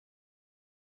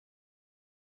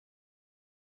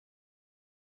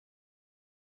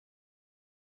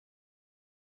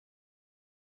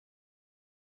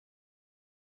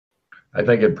I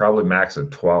think it'd probably max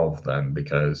at 12 then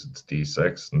because it's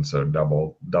D6, and so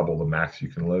double the max you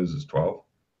can lose is 12.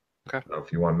 Okay. So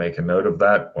if you want to make a note of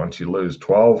that, once you lose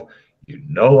 12, you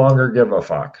no longer give a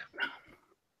fuck.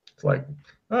 It's like,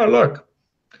 oh look,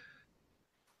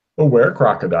 a were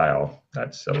crocodile.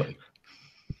 That's silly.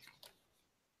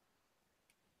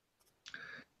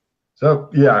 So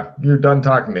yeah, you're done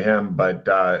talking to him, but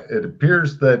it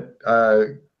appears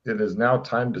that it is now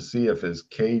time to see if his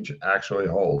cage actually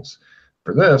holds.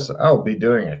 For this, I'll be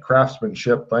doing a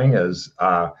craftsmanship thing as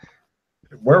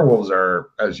werewolves are,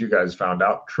 as you guys found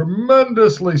out,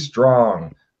 tremendously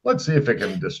strong. Let's see if it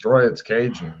can destroy its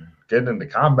cage and get into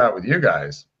combat with you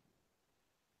guys.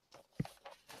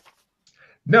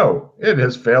 No, it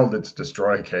has failed its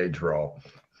destroy cage roll.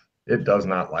 It does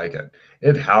not like it.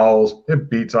 It howls, it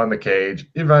beats on the cage.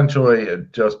 Eventually,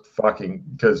 it just fucking,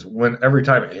 because every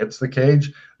time it hits the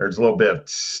cage, there's a little bit of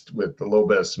with a little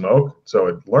bit of smoke. So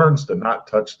it learns to not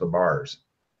touch the bars.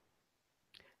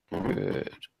 Good.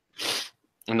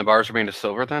 And the bars are made of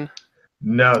silver then?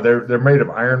 No, they're made of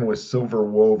iron with silver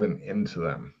woven into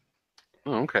them.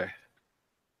 Oh, okay.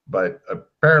 But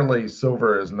apparently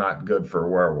silver is not good for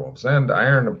werewolves, and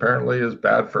iron apparently is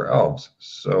bad for elves.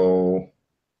 So,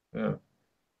 yeah.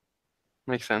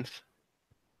 Makes sense.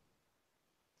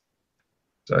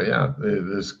 So, yeah,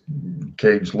 this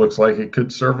cage looks like it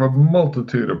could serve a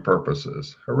multitude of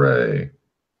purposes. Hooray.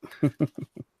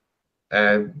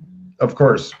 And, of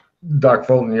course, Doc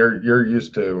Fulton, you're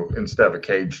used to, instead of a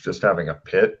cage, just having a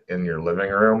pit in your living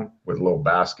room with a little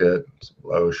basket, some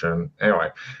lotion. Anyway,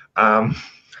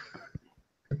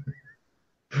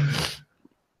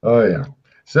 oh yeah.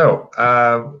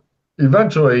 So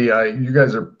eventually, you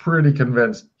guys are pretty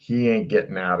convinced he ain't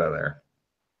getting out of there.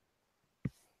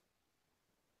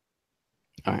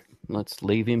 All right, let's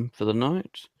leave him for the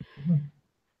night.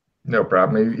 No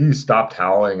problem. He stopped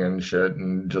howling and shit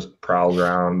and just prowls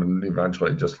around and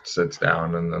eventually just sits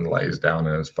down and then lays down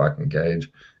in his fucking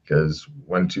cage because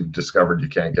once you've discovered you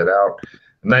can't get out,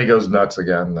 and then he goes nuts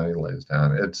again, and then he lays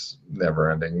down. It's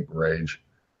never-ending rage.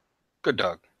 Good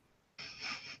dog.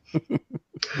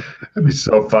 It'd be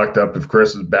so fucked up if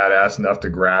Chris was badass enough to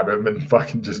grab him and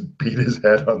fucking just beat his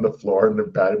head on the floor and the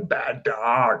bad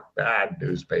dog, bad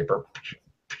newspaper.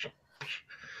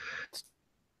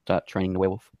 Start training the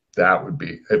werewolf. That would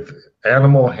be if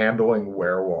animal handling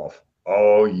werewolf.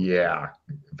 Oh yeah.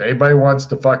 If anybody wants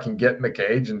to fucking get in the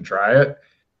cage and try it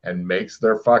and makes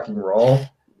their fucking roll,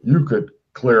 you could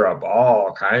clear up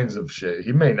all kinds of shit.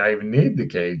 He may not even need the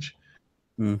cage.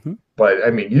 Mm-hmm. But I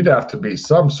mean, you'd have to be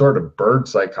some sort of bird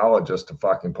psychologist to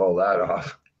fucking pull that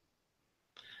off.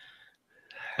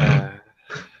 Do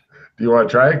you want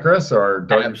to try it, Chris, or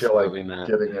don't you feel like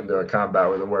getting into a combat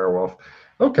with a werewolf?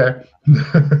 Okay.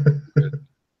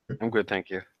 I'm good, thank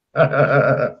you.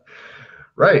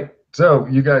 Right. So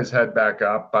you guys head back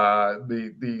up.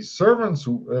 The servants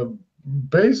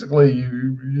basically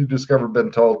you discovered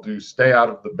been told to stay out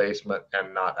of the basement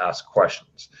and not ask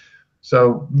questions.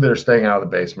 So they're staying out of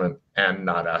the basement and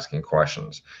not asking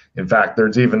questions. In fact,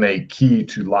 there's even a key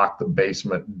to lock the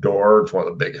basement door. It's one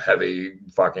of the big, heavy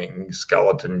fucking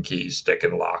skeleton keys, stick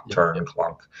and lock, turn,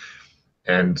 clunk.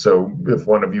 And so if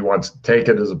one of you wants to take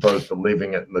it as opposed to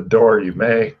leaving it in the door, you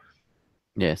may.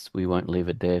 Yes, we won't leave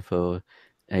it there for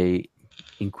a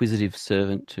inquisitive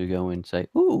servant to go and say,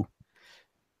 ooh,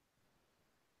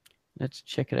 let's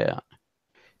check it out.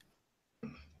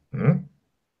 Hmm?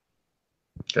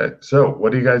 Okay, so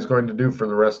what are you guys going to do for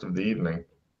the rest of the evening?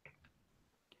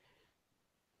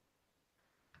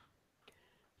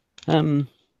 Were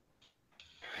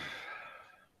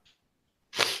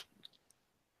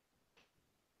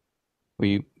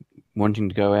you wanting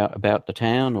to go out about the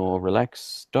town or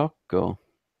relax, Doc, or?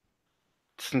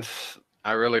 Since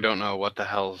I really don't know what the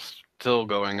hell's still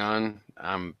going on,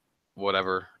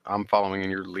 whatever. I'm following in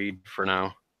your lead for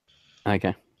now.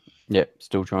 Okay. Yep,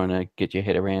 still trying to get your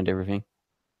head around everything.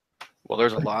 Well,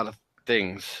 there's a lot of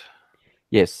things.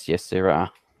 Yes, there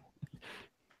are.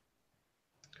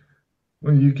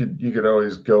 Well, you could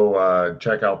always go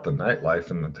check out the nightlife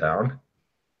in the town.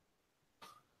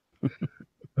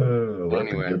 Let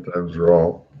the good times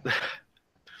roll.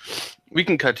 We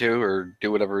can cut to or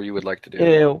do whatever you would like to do.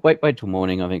 Yeah, wait till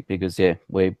morning, I think, because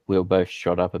we're both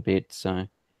shot up a bit, so.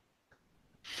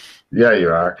 Yeah, you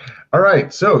are. All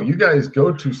right, so you guys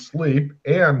go to sleep,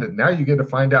 and now you get to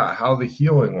find out how the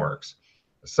healing works.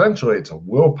 Essentially, it's a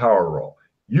willpower roll.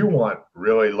 You want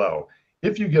really low.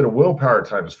 If you get a willpower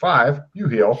times 5, you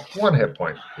heal 1 hit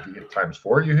point. If you get times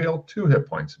 4, you heal 2 hit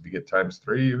points. If you get times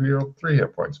 3, you heal 3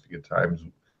 hit points. If you get times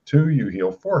 2, you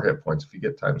heal 4 hit points. If you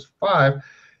get times 5,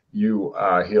 you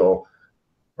heal,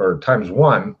 or times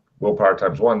 1, willpower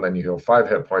times 1, then you heal 5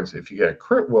 hit points. If you get a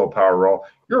crit willpower roll,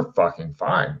 you're fucking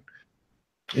fine.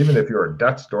 Even if you're at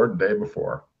death's door the day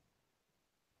before.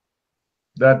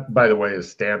 That, by the way,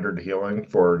 is standard healing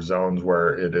for zones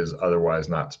where it is otherwise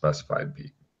not specified,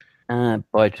 Pete.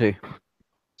 By 2.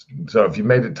 So if you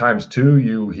made it times 2,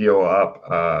 you heal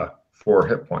up 4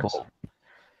 hit points. Cool.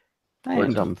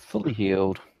 And I'm fully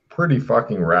healed. Pretty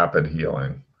fucking rapid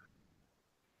healing.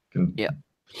 Yeah.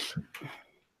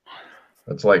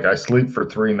 It's like I sleep for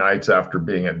 3 nights after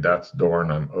being at death's door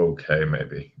and I'm okay,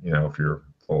 maybe, if you're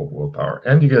full willpower.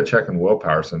 And you get a check in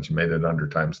willpower since you made it under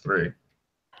times 3.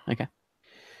 Okay.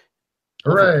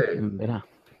 Hooray! Even better.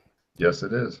 Yes,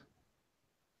 it is.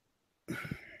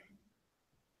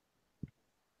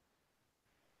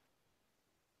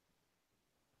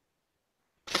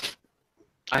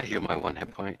 I heal my 1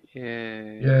 hit point.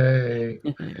 Yay.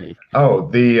 Yay. Oh,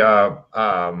 the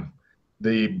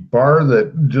bar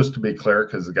that, just to be clear,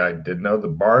 because the guy did know, the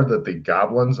bar that the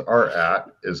goblins are at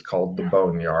is called the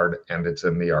Boneyard, and it's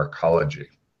in the Arcology.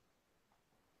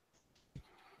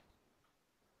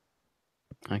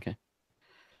 Okay.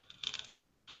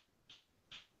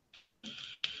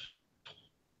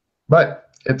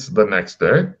 But it's the next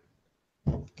day.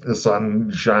 The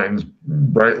sun shines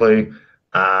brightly.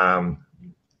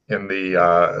 In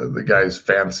the guy's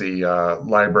fancy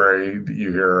library,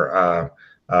 you hear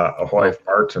Ahoy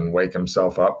fart and wake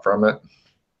himself up from it.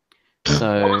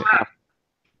 So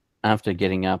after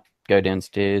getting up, go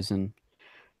downstairs and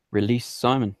release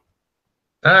Simon.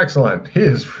 Excellent. He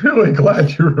is really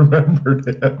glad you remembered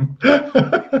him.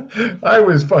 I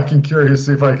was fucking curious to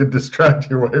see if I could distract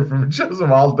you away from it. Shows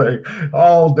him all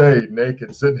day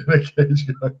naked, sitting in a cage.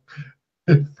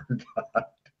 I forgot.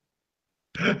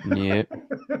 Yeah.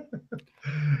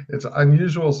 It's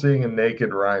unusual seeing a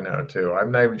naked rhino too. I'm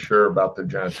not even sure about the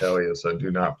genitalia, so do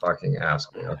not fucking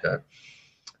ask me, okay?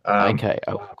 Okay,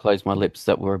 I'll close my lips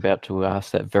that we're about to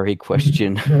ask that very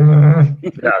question. Yeah,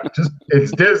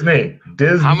 it's Disney.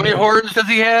 How many horns does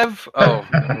he have? Oh.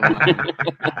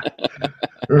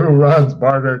 Who runs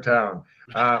Bartertown?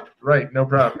 Right, no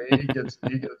problem. He gets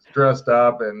dressed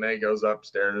up and then he goes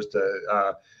upstairs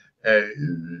to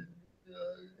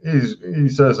he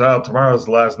says, "Oh, tomorrow's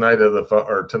the last night of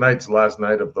or tonight's the last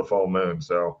night of the full moon.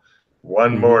 So,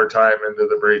 one more time into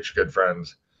the breach, good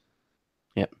friends."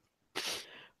 Yep.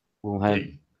 We'll have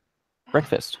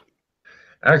breakfast.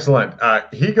 Excellent.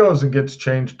 He goes and gets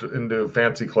changed into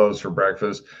fancy clothes for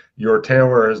breakfast. Your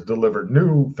tailor has delivered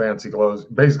new fancy clothes.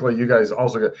 Basically, you guys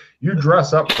also you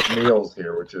dress up for meals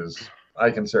here, which is I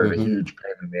consider a huge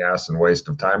pain in the ass and waste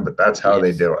of time, but that's how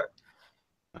they do it.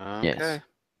 Okay. Yes.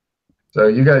 So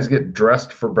you guys get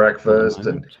dressed for breakfast,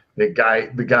 and the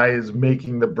guy is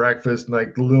making the breakfast in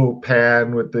like the little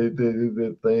pan with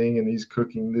the thing, and he's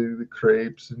cooking the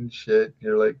crepes and shit.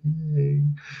 You're like, yay.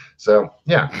 So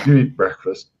yeah, you eat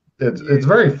breakfast. It's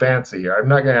very fancy here. I'm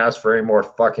not going to ask for any more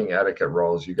fucking etiquette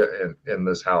rules you got in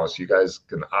this house. You guys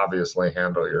can obviously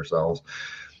handle yourselves.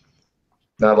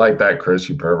 Not like that, Chris,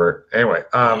 you pervert. Anyway,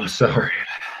 so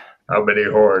how many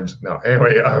hordes? No,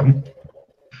 anyway,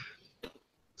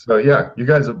 so yeah, you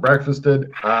guys have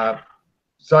breakfasted.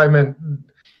 Simon,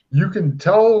 you can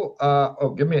tell.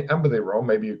 Give me an empathy roll.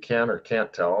 Maybe you can or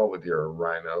can't tell with your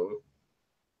rhino.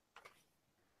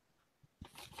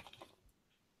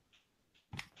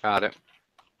 Got it.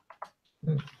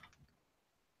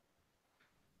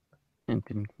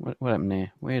 And what happened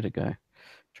there? Where'd it go?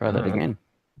 Try that again.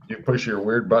 You push your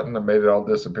weird button and made it all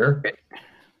disappear.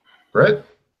 Right?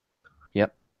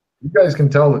 Yep. You guys can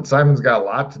tell that Simon's got a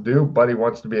lot to do, but he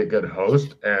wants to be a good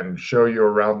host and show you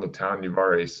around the town you've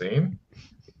already seen.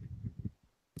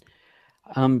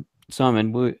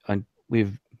 Simon,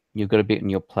 you've got a bit on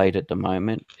your plate at the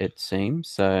moment, it seems.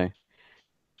 So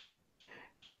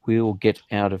we'll get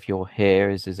out of your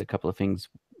hair as there's a couple of things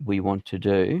we want to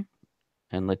do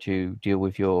and let you deal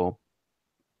with your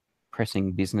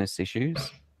pressing business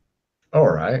issues. All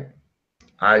right.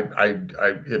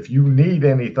 If you need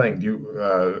anything,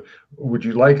 would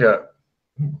you like who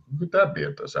could that be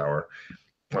at this hour?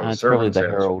 It's probably the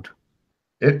Herald.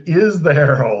 It is the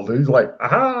Herald. He's like,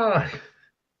 aha,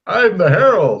 I'm the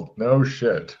Herald. No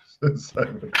shit.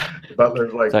 The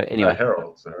butler's like, so anyway, the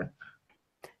Herald, sir.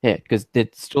 Yeah, because there's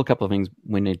still a couple of things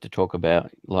we need to talk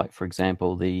about. Like, for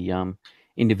example, the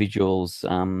individuals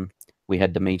we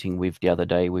had the meeting with the other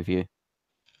day with you,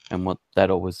 and what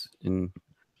that all was in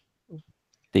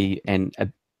the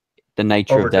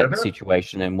nature of that dinner?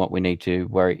 Situation and what we need to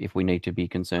worry if we need to be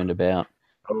concerned about.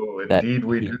 Oh, indeed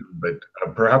we do. But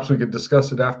perhaps we could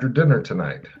discuss it after dinner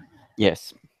tonight.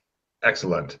 Yes.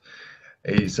 Excellent.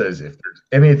 He says, if there's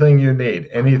anything you need,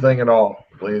 anything at all,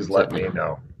 please let me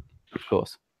know. Of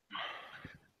course.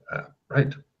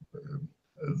 Right.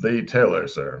 The tailor,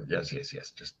 sir. Yes.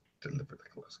 Just deliver the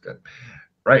clothes. Good.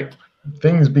 Right.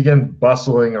 Things begin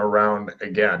bustling around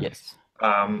again. Yes.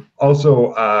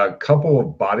 Also, a couple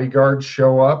of bodyguards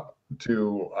show up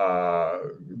to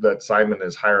that Simon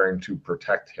is hiring to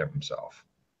protect himself.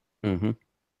 Mm-hmm.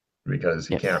 Because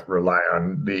he Yes. can't rely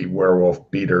on the werewolf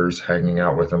beaters hanging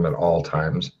out with him at all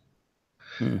times.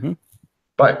 Mm-hmm.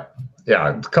 But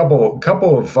yeah, a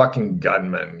couple of fucking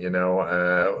gunmen.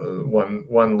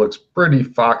 One looks pretty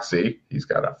foxy. He's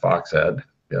got a fox head.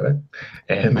 Get it?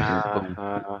 And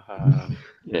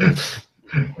Yes.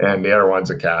 and the other one's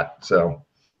a cat. So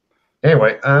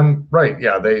anyway, right,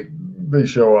 yeah, they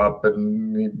show up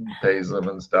and he pays them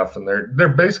and stuff, and they're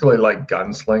basically like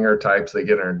gunslinger types. They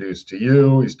get introduced to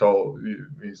you.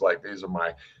 He's like, these are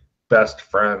my best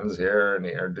friends here, and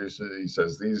he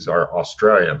says these are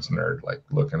Australians, and they're like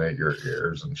looking at your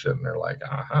ears and shit, and they're like,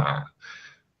 aha.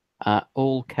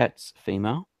 All cats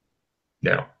female.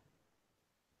 Yeah.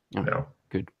 Oh, No.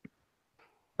 good.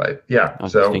 But yeah, I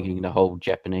was so just thinking the whole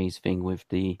Japanese thing with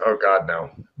the oh god, no,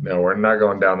 we're not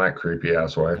going down that creepy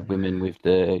ass way. women with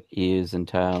the ears and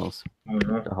tails.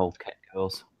 Mm-hmm. The whole cat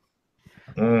girls.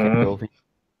 Mm-hmm. Cat girl thing.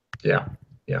 Yeah.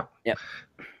 Yep.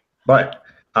 But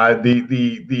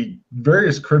the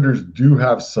various critters do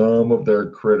have some of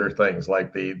their critter things,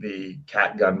 like the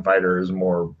cat gunfighter is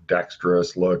more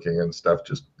dexterous looking and stuff.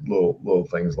 Just little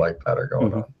things like that are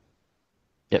going on.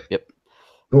 Yep.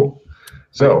 Cool.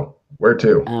 So where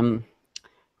to?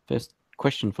 First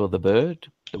question for the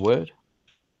bird. The word.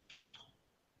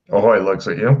 Oh, he looks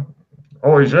at you.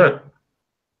 Holy shit!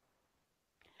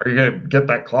 Are you gonna get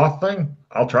that cloth thing?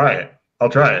 I'll try it. But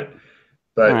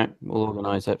all right, we'll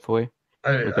organise that for you.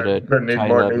 I'm gonna need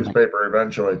more newspaper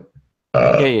eventually.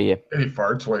 Yeah. He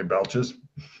farts when he belches.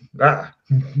 Ah.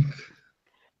 Do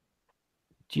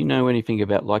you know anything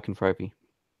about lycanthropy?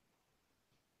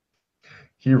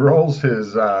 He rolls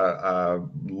his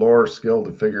lore skill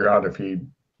to figure out if he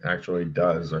actually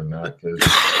does or not, because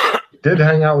he did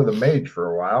hang out with a mage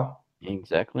for a while.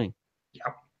 Exactly.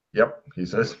 Yep, he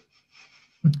says.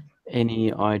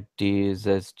 Any ideas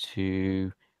as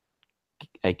to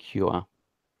a cure?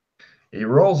 He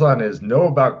rolls on his know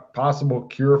about possible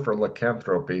cure for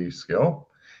lycanthropy skill.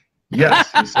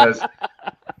 Yes, he says.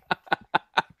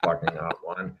 Fucking hot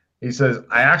one. He says,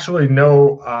 I actually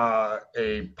know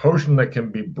a potion that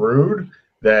can be brewed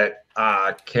that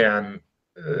can,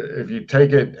 if you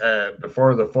take it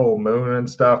before the full moon and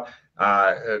stuff,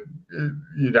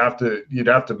 you'd have to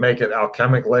make it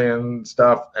alchemically and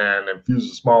stuff and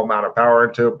infuse a small amount of power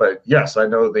into it. But yes, I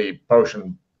know the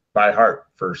potion by heart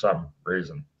for some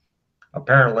reason.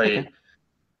 Apparently, Okay.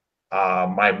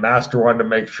 my master wanted to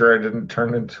make sure I didn't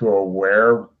turn into a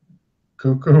were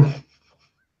cuckoo.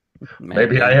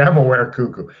 Maybe I am a were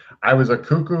cuckoo. I was a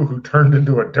cuckoo who turned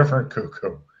into a different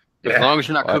cuckoo. As long as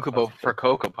you're not cuckoo for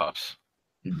Cocoa Puffs.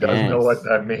 He does know what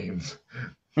that means.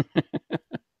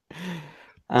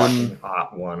 Fucking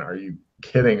hot one. Are you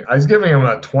kidding? I was giving him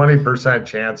a 20%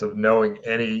 chance of knowing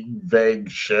any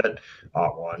vague shit.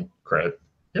 Hot one. Crit.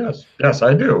 Yes,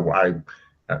 I do.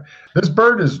 This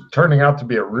bird is turning out to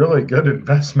be a really good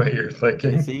investment, you're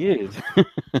thinking. Yes, he is.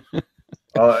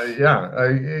 Yeah.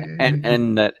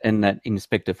 And that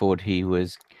Inspector Ford, he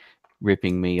was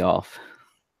ripping me off.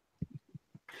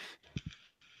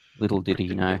 Little did he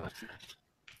know.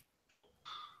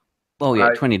 Well,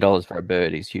 yeah, $20 for a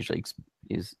bird is usually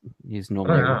is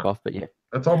normally a rip off, but yeah,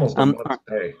 that's almost a month's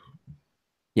pay.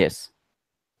 Yes.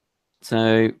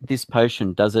 So this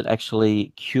potion, does it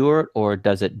actually cure it or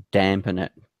does it dampen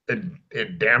it?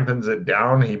 It dampens it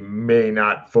down. He may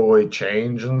not fully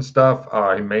change and stuff.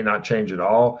 He may not change at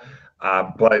all.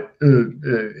 But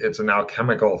it's an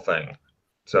alchemical thing.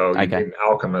 So you need an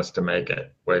alchemist to make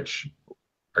it. Which,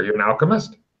 are you an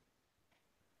alchemist?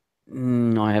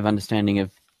 I have understanding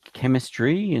of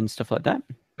chemistry and stuff like that.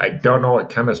 I don't know what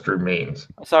chemistry means.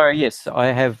 Sorry, yes, I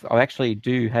actually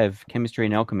do have chemistry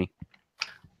and alchemy.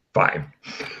 Fine.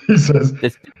 He says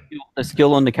the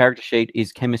skill on the character sheet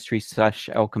is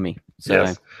chemistry/alchemy. So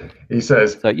yes. He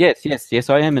says. So yes,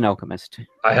 I am an alchemist.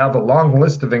 I have a long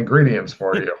list of ingredients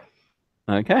for you.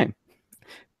 Okay.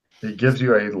 He gives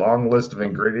you a long list of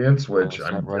ingredients, which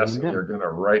I'm guessing you're going to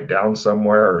write down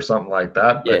somewhere or something like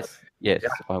that. Yes,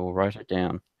 I will write it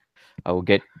down. I will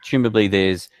get. Presumably,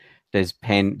 there's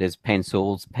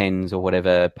pencils, pens, or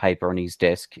whatever paper on his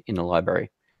desk in the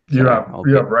library. You have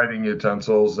writing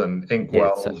utensils and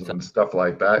inkwells and stuff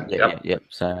like that. Yep.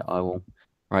 So I will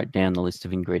write down the list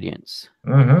of ingredients.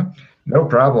 Mm-hmm. No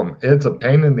problem. It's a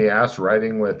pain in the ass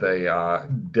writing with a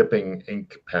dipping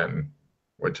ink pen,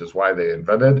 which is why they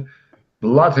invented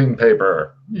Blotting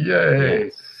paper. Yay.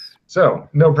 Yes. So,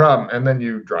 no problem. And then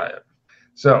you dry it.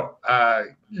 So,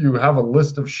 you have a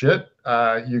list of shit.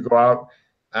 You go out,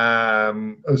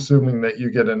 assuming that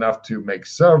you get enough to make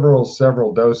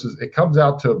several doses. It comes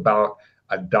out to about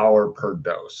 $1 per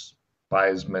dose. Buy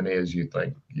as many as you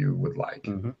think you would like.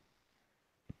 Mm-hmm.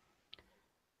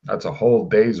 That's a whole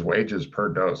day's wages per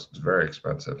dose. It's very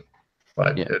expensive,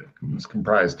 but Yeah. it is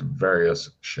comprised of various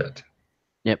shit.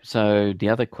 Yep. So the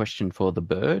other question for the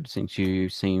bird, since you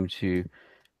seem to,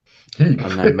 He, I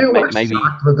don't know, he looks maybe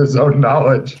shocked with his own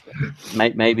knowledge.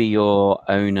 maybe your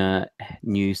owner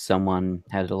knew someone,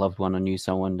 had a loved one, or knew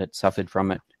someone that suffered from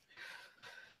it.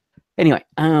 Anyway,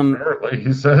 Apparently,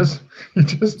 he says he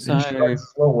So-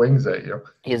 shoots slow wings at you.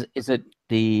 is it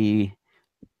the?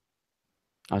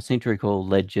 I seem to recall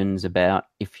legends about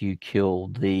if you kill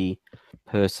the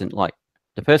person, like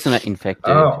the person that infected,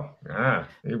 Oh, yeah,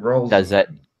 he rolls. does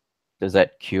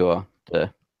that cure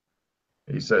the?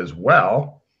 He says,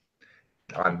 "Well,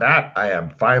 on that, I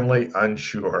am finally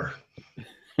unsure.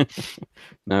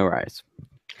 No worries.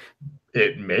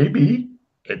 It may be.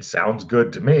 It sounds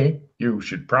good to me. You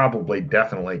should probably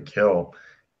definitely kill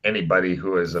anybody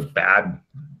who is a bad,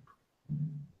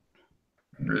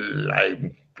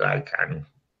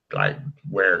 like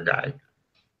wear guy,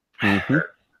 Mm-hmm.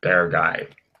 bear guy.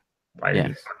 Why are you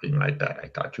Yes. talking like that? I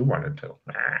thought you wanted to.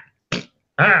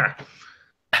 Ah.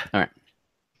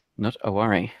 Not a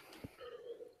worry.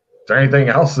 Is there anything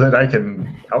else that I can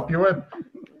help you with?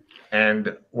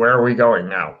 And where are we going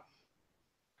now?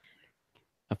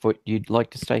 I thought you'd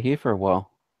like to stay here for a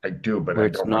while. I do, but Where I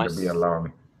it's don't want to be nice.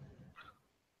 alone.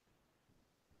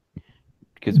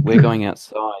 Because we're going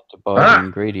outside to buy Ah! the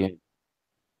ingredient.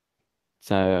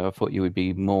 So I thought you would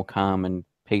be more calm and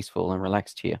peaceful and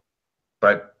relaxed here.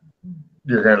 But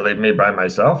you're going to leave me by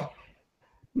myself?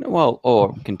 Well,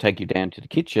 or can take you down to the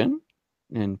kitchen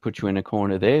and put you in a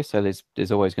corner there. So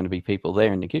there's always going to be people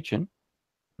there in the kitchen.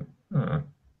 Hmm.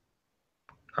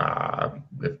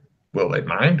 If, will they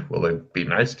mind? Will they be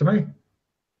nice to me?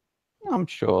 I'm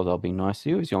sure they'll be nice to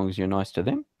you as long as you're nice to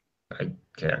them. I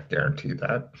can't guarantee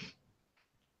that.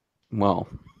 Well,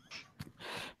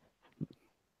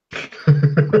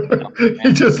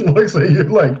 He just looks at you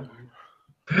like,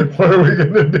 what are we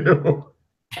going to do?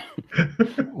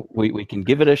 we can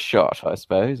give it a shot, I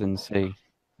suppose, and see.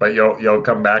 But you'll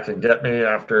come back and get me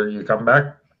after you come back?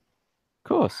 Of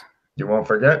course. You won't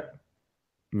forget?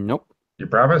 Nope. You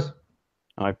promise?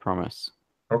 I promise.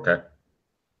 Okay.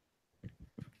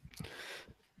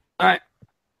 All right.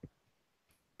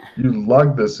 You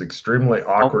lug this extremely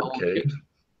awkward I'll cage.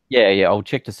 Yeah. I'll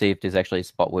check to see if there's actually a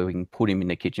spot where we can put him in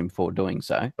the kitchen before doing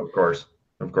so. Of course.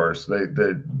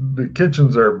 The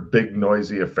kitchens are big,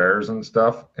 noisy affairs and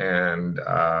stuff. And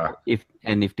If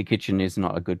the kitchen is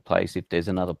not a good place, if there's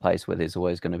another place where there's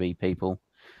always going to be people.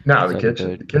 no, So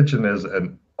the kitchen is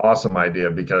an awesome idea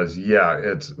because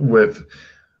it's with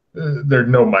there's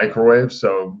no microwave,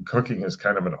 so cooking is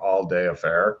kind of an all-day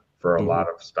affair for a lot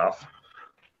of stuff.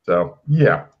 So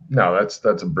yeah, no, that's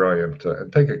a brilliant.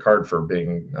 Take a card for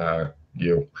being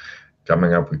you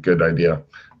coming up with good idea.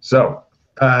 So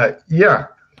yeah,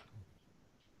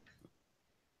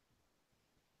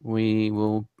 we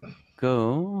will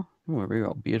go. Oh, we're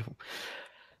all beautiful.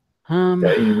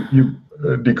 yeah, you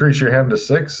decrease your hand to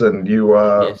 6, and you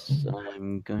Yes,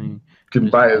 I'm going. can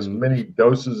just buy as looking- many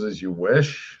doses as you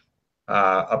wish.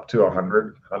 Up to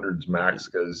 100. 100's max,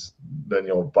 because then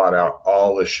you'll bought out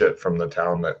all the shit from the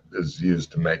town that is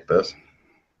used to make this.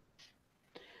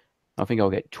 I think I'll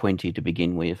get 20 to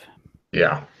begin with.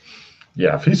 Yeah.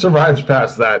 If he survives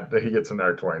past that, he gets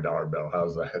another $20 bill.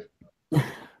 How's that?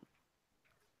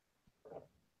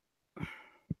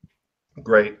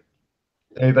 Great.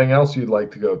 Anything else you'd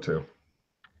like to go to?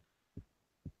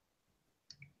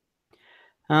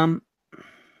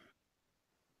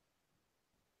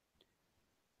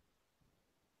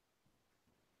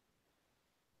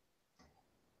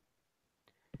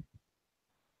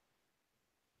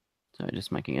 So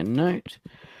just making a note.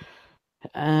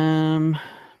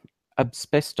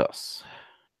 Asbestos.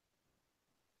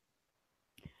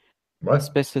 What?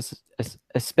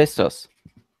 Asbestos.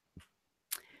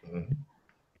 Mhm.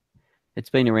 It's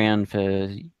been around for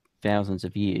thousands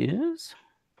of years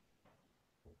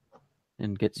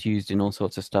and gets used in all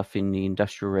sorts of stuff in the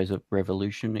Industrial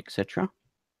Revolution, etc.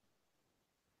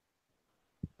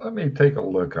 Let me take a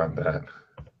look on that.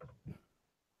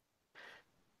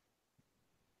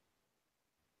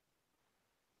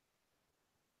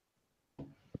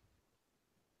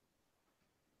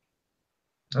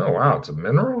 Oh wow, it's a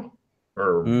mineral?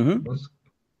 Or hmm.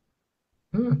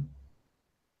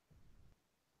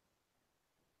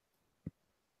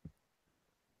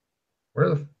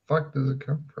 Where the fuck does it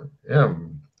come from? Yeah,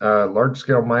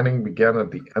 large-scale mining began at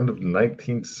the end of the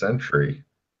 19th century.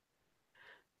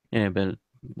 Yeah, but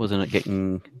wasn't it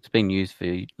getting? It's been used for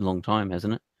a long time,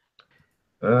 hasn't it?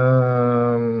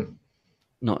 Um,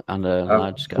 Not under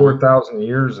large scale. 4,000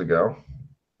 years ago,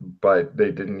 but they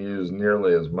didn't use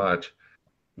nearly as much.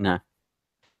 No.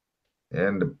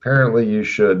 And apparently, you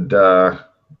should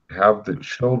have the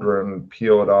children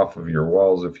peel it off of your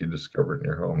walls if you discover it in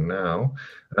your home now.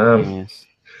 Yes.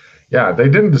 Yeah, they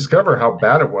didn't discover how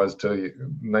bad it was till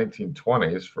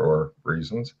 1920s for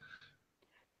reasons.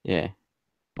 Yeah.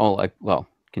 Oh, well,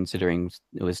 considering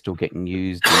it was still getting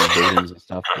used in buildings and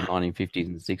stuff in the 1950s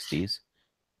and 60s.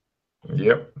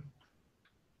 Yep.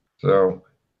 So,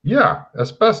 yeah,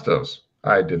 asbestos.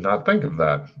 I did not think of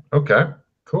that. Okay,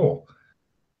 cool.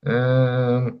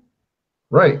 And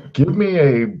right, give me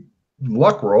a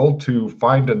luck roll to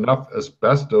find enough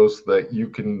asbestos that you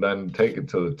can then take it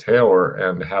to the tailor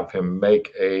and have him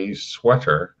make a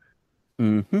sweater.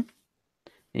 Mm-hmm.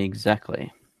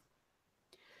 Exactly.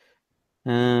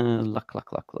 Luck.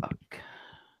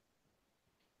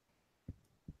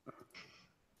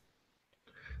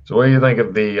 So, what do you think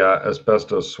of the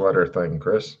asbestos sweater thing,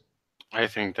 Chris? I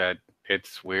think that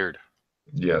it's weird.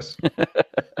 Yes.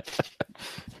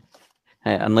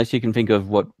 Hey, unless you can think of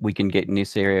what we can get in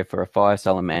this area for a fire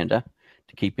salamander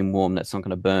to keep him warm, that's not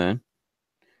going to burn.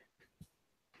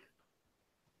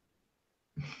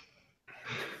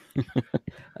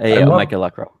 Yeah, I'll make a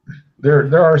luck roll.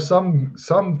 There are some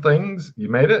things. You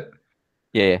made it?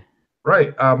 Yeah.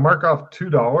 Right. Mark off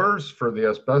 $2 for the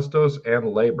asbestos and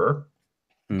labor.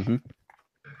 Mm-hmm.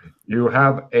 You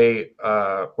have a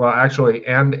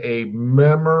and a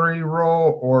memory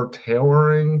roll or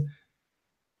tailoring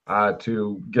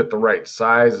to get the right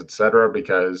size, etc.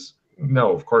 Because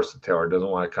no, of course the tailor doesn't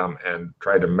want to come and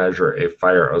try to measure a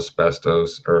fire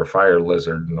asbestos or a fire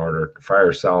lizard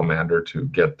fire salamander to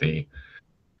get the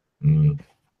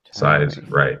size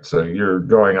right. So you're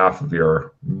going off of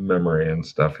your memory and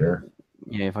stuff here.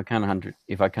 Yeah, if I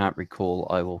can't recall,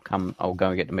 I'll go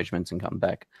and get the measurements and come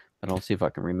back. But I'll see if I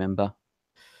can remember.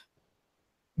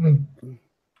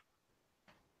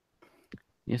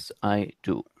 Yes, I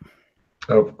do.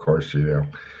 Of course you do.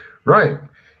 Right.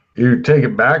 You take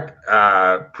it back,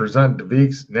 present to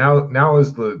Veeks. Now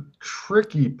is the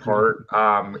tricky part,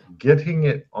 getting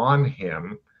it on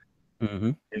him.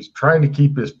 Mm-hmm. He's trying to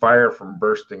keep his fire from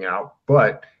bursting out,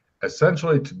 but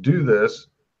essentially to do this,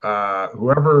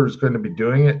 whoever is going to be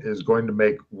doing it is going to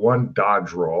make one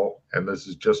dodge roll, and this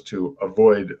is just to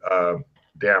avoid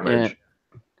damage.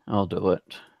 Yeah, I'll do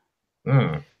it.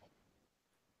 Where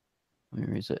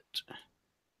is it?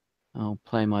 I'll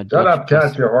play my Shut up,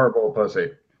 cat, you horrible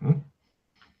pussy.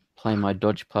 Play my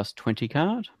dodge plus 20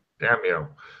 card. Damn you.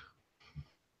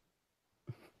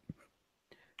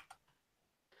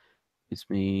 Gives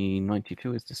me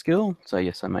 92 as the skill, so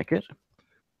yes, I make it.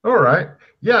 All right.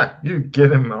 Yeah, you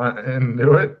get him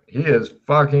into it. He is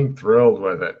fucking thrilled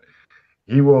with it.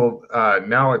 He will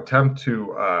now attempt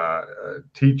to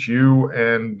teach you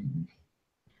and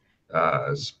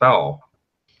spell.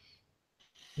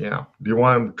 Yeah. Do you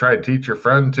want him to try to teach your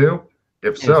friend too?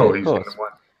 If so, he's going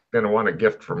to want a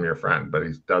gift from your friend, but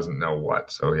he doesn't know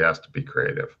what, so he has to be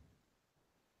creative.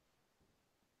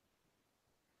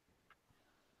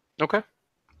 Okay.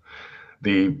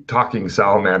 The talking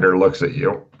salamander looks at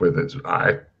you with its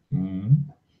eye.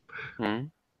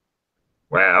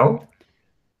 Well.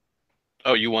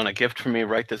 Oh, you want a gift from me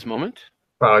right this moment?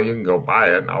 Well, you can go buy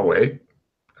it and I'll wait.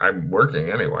 I'm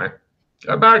working anyway.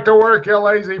 Get back to work, you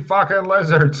lazy fucking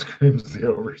lizard, screams the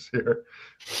overseer.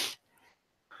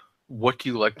 What do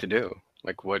you like to do?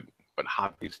 Like what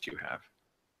hobbies do you have?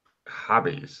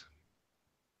 Hobbies.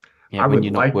 Yeah, I would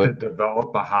like to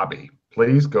develop a hobby.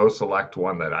 Please go select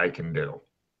one that I can do.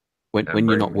 When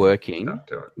you're not working,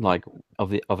 like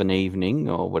of an evening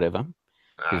or whatever,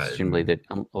 presumably that,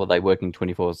 or are they working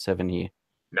 24/7 here?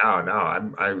 No,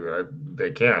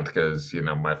 they can't because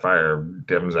my fire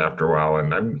dims after a while,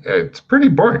 and it's pretty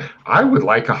boring. I would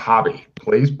like a hobby.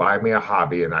 Please buy me a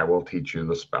hobby, and I will teach you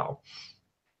the spell.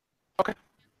 Okay.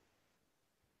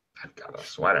 I've got a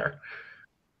sweater.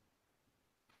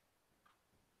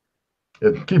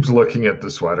 It keeps looking at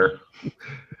the sweater.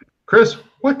 Chris,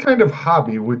 what kind of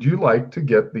hobby would you like to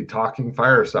get the talking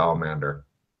fire salamander?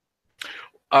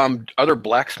 Are there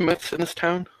blacksmiths in this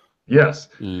town? Yes.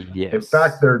 Yes. In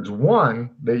fact, there's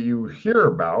one that you hear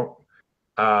about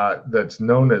that's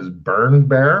known as Burn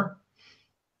Bear.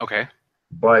 Okay.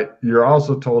 But you're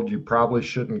also told you probably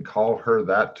shouldn't call her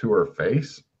that to her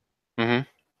face. Mm-hmm.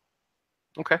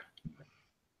 Okay.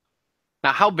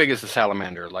 Now, how big is the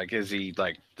salamander? Like, is he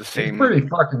like the He's same? pretty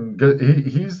fucking good.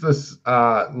 He's this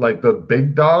like the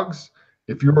big dogs.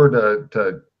 If you were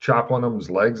to chop one of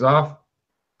them's legs off,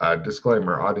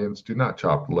 disclaimer, audience, do not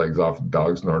chop the legs off of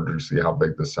dogs in order to see how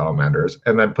big the salamander is,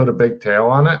 and then put a big tail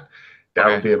on it. That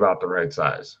would Okay. be about the right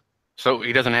size. So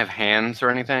he doesn't have hands or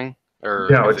anything? Or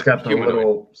No, is it's it got the humanoid?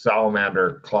 little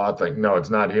salamander claw thing. No, it's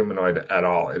not humanoid at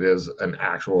all. It is an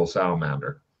actual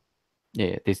salamander.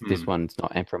 Yeah, this Hmm. one's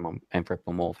not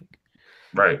anthropomorphic.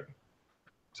 Right.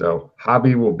 So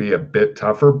hobby will be a bit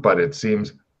tougher, but it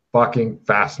seems fucking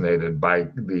fascinated by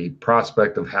the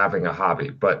prospect of having a hobby.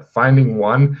 But finding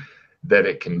one that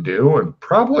it can do, and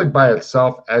probably by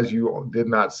itself, as you did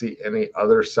not see any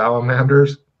other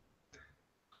salamanders,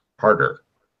 harder.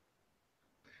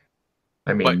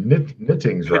 I But mean,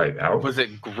 knitting's right out. was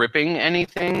it gripping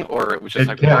anything, or it was just It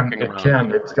like can, walking it around?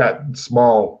 can. It's got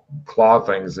small claw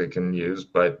things it can use,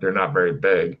 but they're not very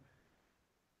big.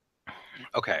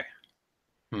 Okay.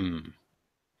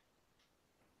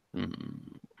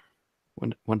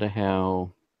 Wonder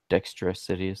how dexterous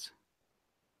it is.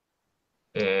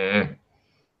 Eh.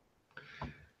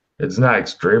 It's not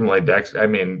extremely I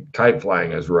mean, kite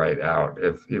flying is right out.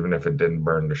 Even if it didn't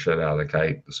burn the shit out of the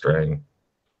kite, the string,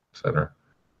 etc.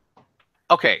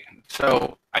 Okay.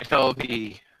 So I tell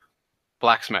the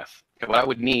blacksmith what I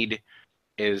would need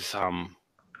is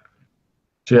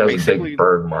She has a basically big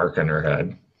burn mark in her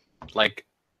head. like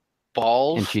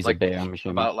balls, And she's like a bear, I'm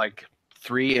assuming. about like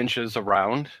 3 inches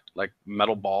around, like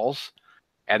metal balls,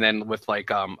 and then with like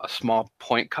a small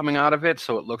point coming out of it,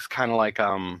 so it looks kind of like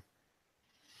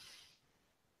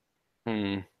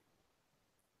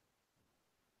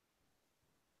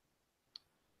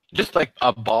just like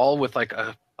a ball with like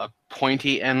a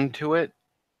pointy end to it,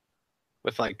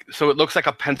 with like, so it looks like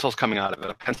a pencil's coming out of it,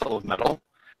 a pencil of metal,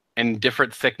 and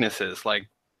different thicknesses, like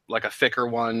a thicker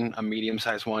one, a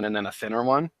medium-sized one, and then a thinner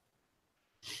one.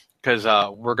 Because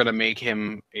we're gonna make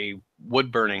him a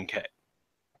wood burning kit,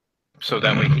 so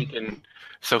that way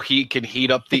he can heat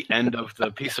up the end of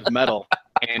the piece of metal,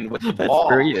 and with the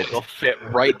ball, it'll fit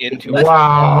right into it.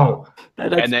 Wow.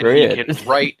 And then brilliant. he can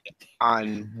write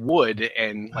on wood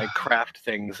and like craft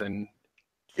things and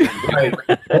Right.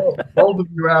 Both of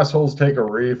you assholes take a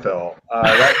refill.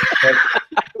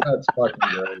 That's fucking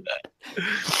great.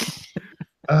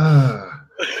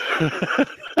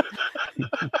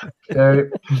 Okay.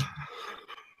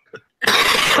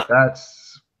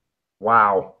 That's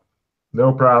wow.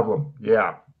 No problem.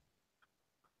 Yeah.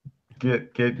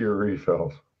 Get your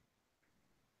refills.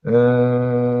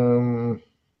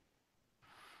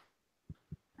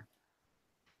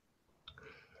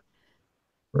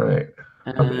 Right.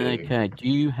 Okay. Do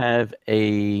you have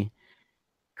a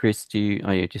Chris?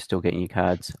 Oh, you're just still getting your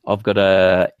cards. I've got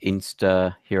a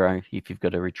Insta hero. If you've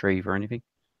got a retrieve or anything.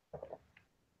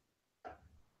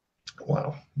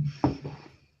 Wow.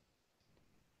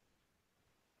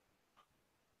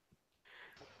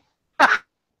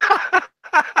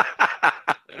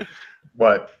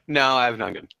 What? No, I have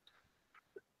nothing good.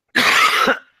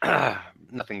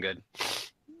 Nothing good.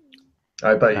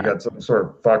 I thought you got some sort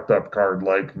of fucked up card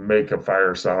like make a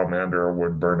fire salamander or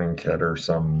wood burning kit or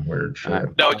some weird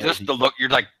shit. No, just the look. You're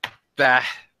like, bah.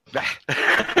 Play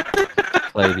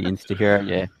the Insta hero.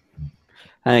 Yeah.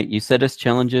 Hey, you set us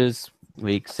challenges.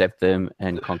 We accept them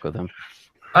and conquer them.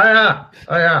 Oh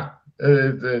yeah.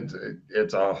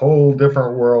 It's a whole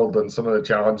different world than some of the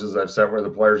challenges I've set where the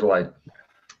players are like,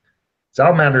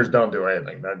 salamanders don't do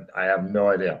anything. I have no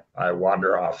idea. I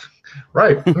wander off.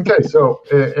 Right. Okay. So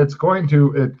it's going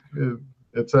to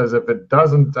it says if it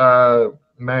doesn't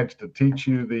manage to teach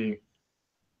you the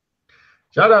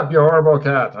shut up, you horrible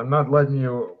cat. I'm not letting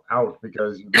you out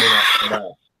because you may not come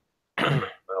out.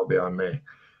 That'll be on me.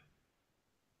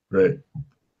 Right.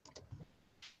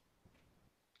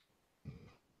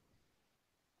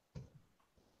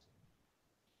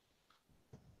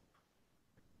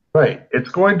 Right. It's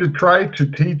going to try to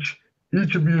teach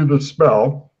each of you the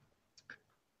spell.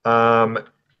 And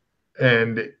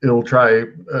it'll try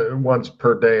once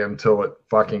per day until it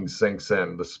fucking sinks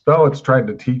in. The spell it's trying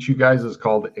to teach you guys is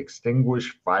called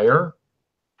Extinguish Fire,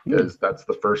 because that's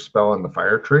the first spell in the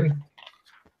fire tree.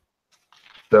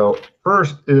 So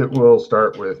first it will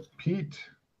start with Pete.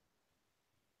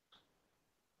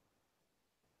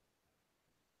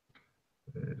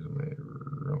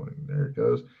 There it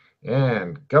goes.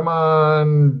 And come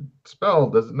on, spell,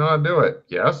 does it not do it?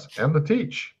 Yes, and the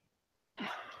teach.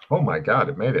 Oh my God,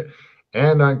 it made it.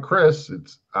 And on Chris,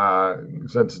 it's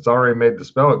since it's already made the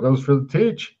spell, it goes for the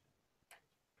teach.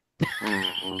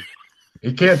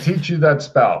 He can't teach you that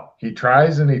spell. He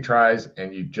tries and he tries,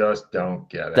 and you just don't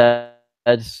get it.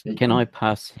 Can I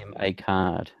pass him a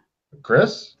card?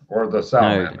 Chris or the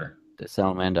salamander? No, the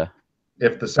salamander.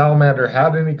 If the salamander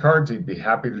had any cards, he'd be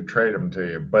happy to trade them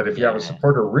to you. But if you have a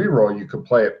supporter reroll, you could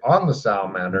play it on the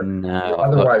salamander. No,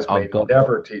 Otherwise, may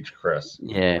never teach Chris.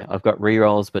 Yeah, I've got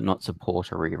rerolls, but not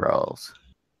supporter rerolls.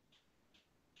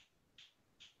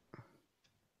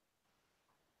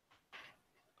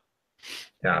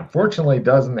 Yeah, unfortunately, it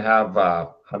doesn't have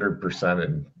 100%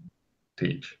 in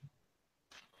teach.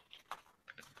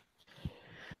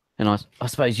 And I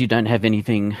suppose you don't have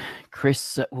anything,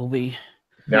 Chris, that will be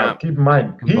now. Keep in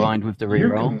mind, combined with the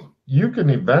reroll. You can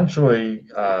eventually.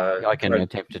 I can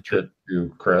attempt to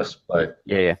do Chris, but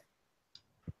yeah,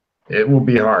 it will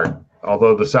be hard.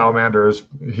 Although the salamander is,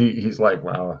 he's like,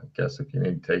 well, I guess if you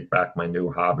need to take back my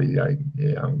new hobby,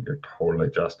 you're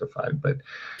totally justified. But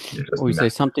you're just. Or is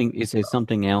there something? Is there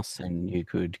something else, and you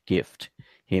could gift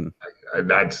him?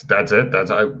 That's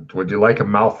it. Would you like a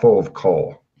mouthful of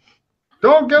coal?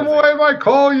 Don't give away my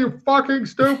coal, you fucking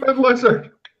stupid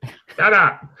lizard! Shut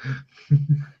up!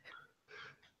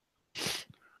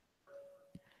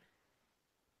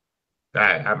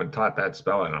 I haven't taught that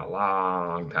spell in a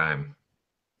long time.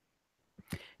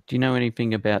 Do you know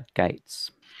anything about gates?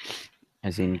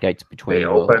 As in gates between they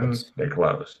worlds? They open, they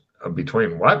close.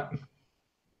 Between what?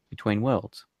 Between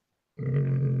worlds.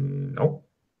 Nope.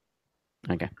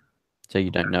 Okay. So you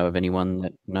don't know of anyone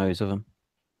that knows of them?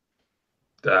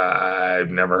 I've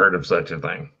never heard of such a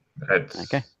thing. That's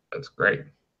great.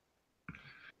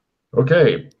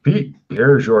 Okay, Pete,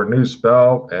 here's your new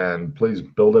spell, and please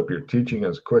build up your teaching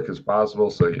as quick as possible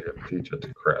so you can teach it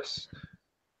to Chris,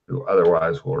 who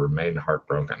otherwise will remain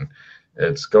heartbroken.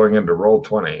 It's going into roll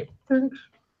 20.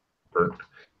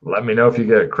 Let me know if you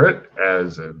get a crit,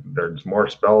 as there's more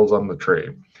spells on the tree.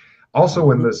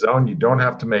 Also, in this zone, you don't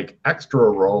have to make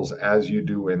extra rolls as you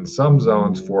do in some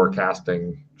zones for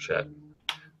casting shit.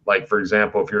 Like, for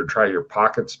example, if you're to try your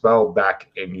pocket spell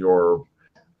back in your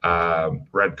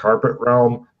red carpet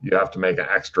realm, you have to make an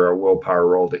extra willpower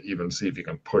roll to even see if you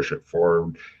can push it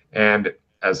forward. And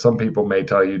as some people may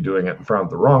tell you, doing it in front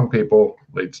of the wrong people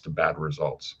leads to bad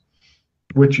results,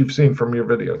 which you've seen from your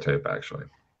videotape, actually.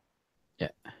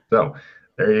 Yeah. So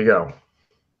there you go.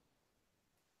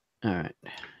 All right.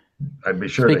 I'd be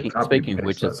sure to copy. Speaking of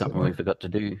which, it's something we forgot to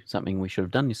do, something we should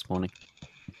have done this morning.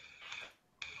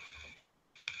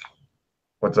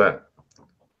 What's that?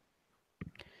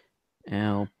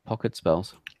 Our pocket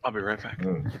spells. I'll be right back.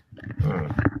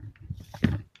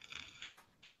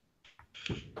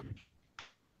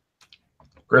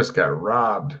 Chris got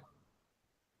robbed.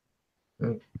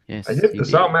 Yes, I give the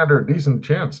salamander a decent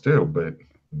chance too, but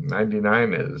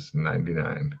 99 is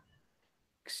 99.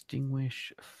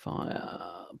 Extinguish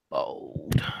fire,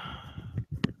 bold.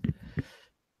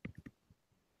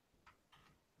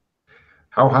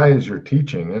 How high is your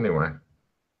teaching anyway?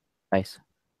 Base.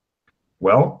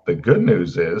 Well, the good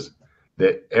news is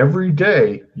that every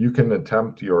day you can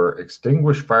attempt your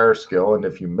extinguish fire skill, and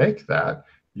if you make that,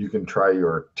 you can try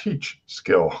your teach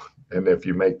skill. And if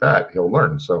you make that, he'll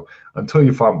learn. So until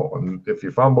you fumble, and if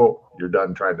you fumble, you're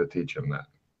done trying to teach him that.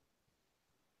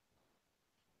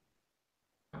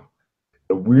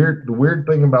 The weird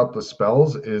thing about the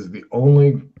spells is the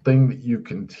only thing that you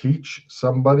can teach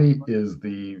somebody is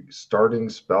the starting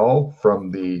spell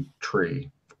from the tree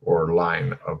or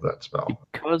line of that spell.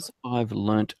 Because I've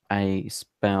learnt a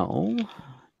spell,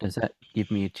 does that give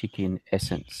me a tick in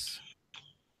essence?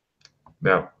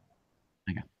 No.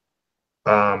 Okay.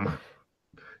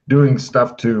 Doing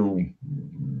stuff to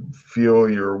feel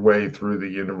your way through the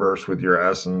universe with your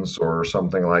essence or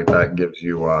something like that gives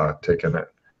you a tick in it.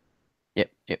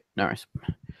 Yep, no worries.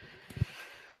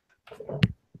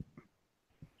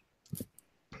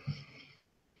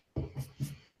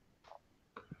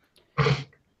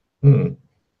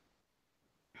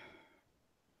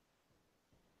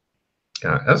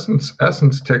 Yeah,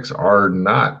 essence ticks are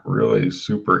not really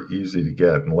super easy to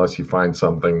get unless you find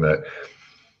something that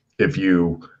if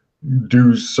you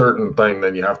do certain thing,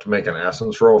 then you have to make an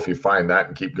essence roll. If you find that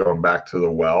and keep going back to the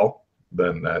well,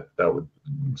 then that would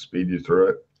speed you through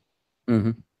it.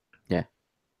 Mm-hmm. Yeah.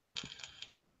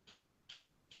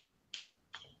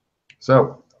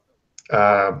 So,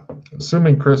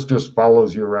 assuming Chris just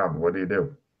follows you around, what do you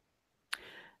do?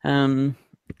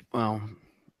 Well,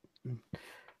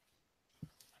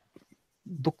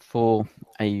 look for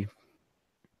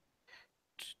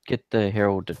get the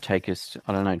Herald to take us,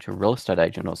 I don't know, to a real estate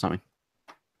agent or something.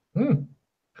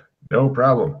 No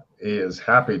problem. He is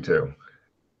happy to.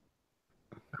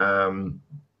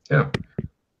 Yeah.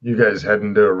 You guys head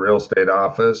into a real estate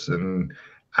office and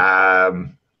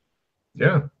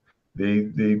yeah,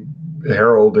 The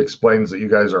herald explains that you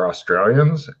guys are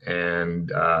Australians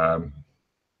and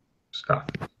stuff.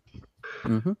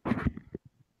 Mm-hmm.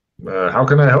 How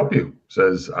can I help you?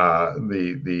 Says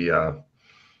the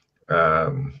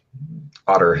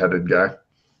otter-headed guy.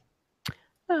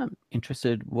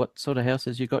 Interested what sort of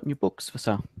houses you got in your books for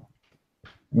sale?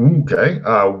 Okay.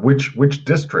 Which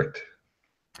district?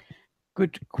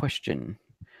 Good question.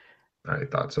 I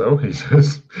thought so. He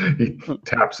says he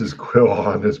taps his quill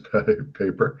on his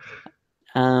paper.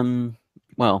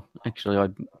 Well,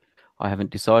 actually, I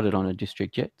haven't decided on a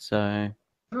district yet, so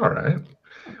All right. I'm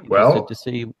Well, interested to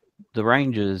see the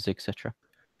ranges, etc.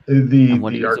 the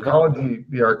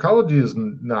arcology is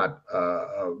not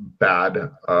a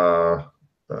bad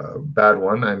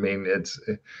one. I mean, it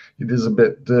is a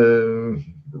bit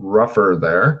rougher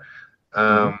there.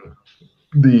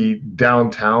 The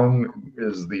downtown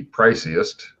is the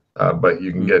priciest, but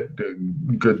you can get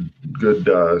good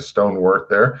stonework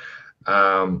there.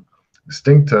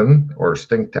 Stinkton or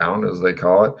Stinktown, as they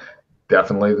call it,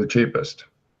 definitely the cheapest.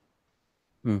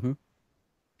 Mm-hmm.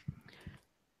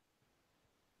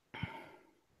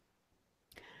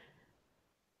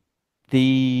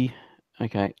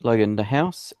 Okay, Logan, the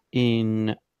house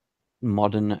in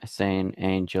modern San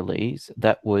Angeles,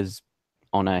 that was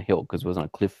on a hill because it was on a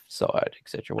cliff side,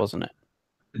 etc., wasn't it?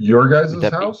 Your guys'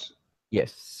 house?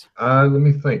 Yes. Let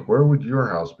me think. Where would your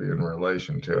house be in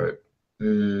relation to it?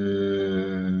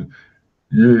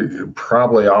 You're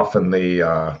probably off in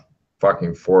the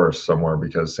fucking forest somewhere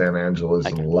because San Angelo is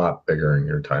a lot bigger in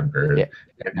your time period,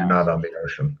 and you're not on the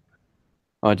ocean.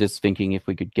 I was just thinking if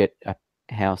we could get a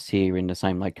house here in the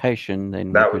same location,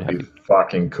 then that would be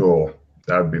fucking cool.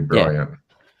 That would be brilliant.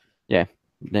 Yeah.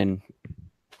 Then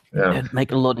it'd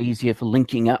make it a lot easier for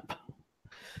linking up.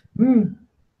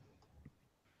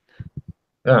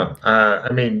 Yeah.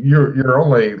 I mean, you're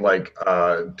only like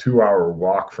a 2-hour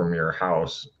walk from your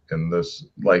house in this,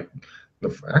 like,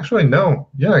 actually, no.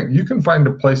 Yeah, you can find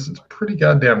a place that's pretty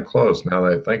goddamn close now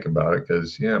that I think about it,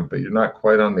 because, but you're not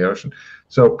quite on the ocean.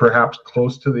 So perhaps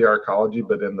close to the arcology,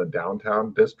 but in the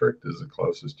downtown district is the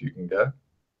closest you can get.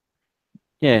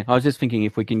 Yeah, I was just thinking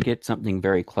if we can get something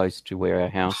very close to where our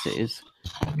house is.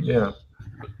 Yeah.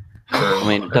 I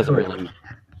mean, it doesn't really.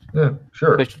 Yeah,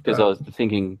 sure. Especially because I was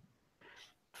thinking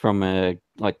from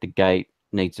like the gate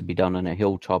needs to be done on a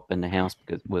hilltop, and the house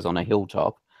was on a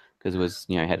hilltop because it was,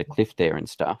 had a cliff there and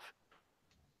stuff.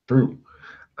 True.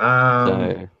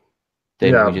 So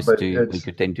then we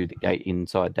could then do the gate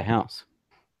inside the house.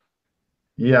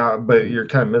 Yeah, but you're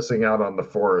kind of missing out on the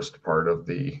forest part of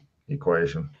the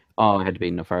equation. Oh, it had to be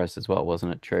in the forest as well,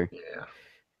 wasn't it? True. Yeah.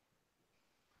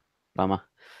 Bummer.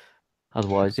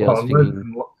 Otherwise, I was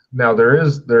thinking. Now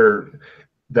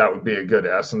that would be a good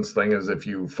essence thing, is if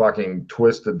you fucking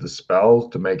twisted the spell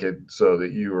to make it so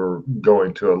that you were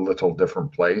going to a little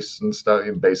different place and stuff,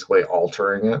 and basically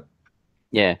altering it.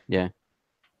 Yeah, yeah.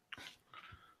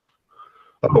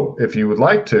 Oh, if you would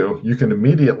like to, you can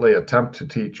immediately attempt to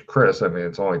teach Chris. I mean,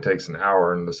 it only takes an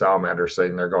hour, and the salamander's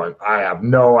sitting there going, I have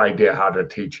no idea how to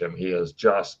teach him. He is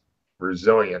just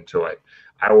resilient to it.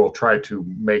 I will try to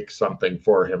make something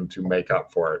for him to make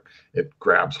up for it. It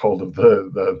grabs hold of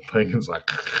the thing and is like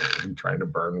trying to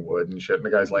burn wood and shit. And the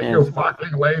guy's like, you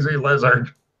fucking lazy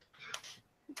lizard.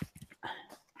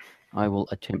 I will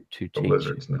attempt to teach. The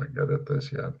lizard's not good at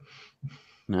this yet.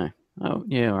 No. Oh,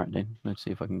 yeah, all right then. Let's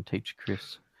see if I can teach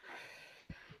Chris.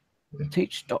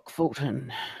 Teach Doc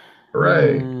Fulton.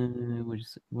 Hooray.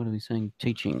 What are we saying?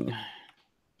 Teaching.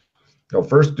 No,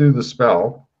 first do the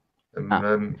spell, and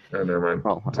then never mind.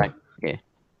 Oh, okay. Yeah.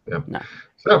 No.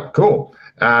 So cool.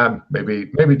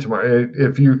 Maybe tomorrow.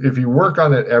 If you work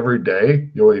on it every day,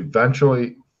 you'll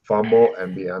eventually fumble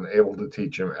and be unable to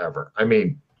teach him ever. I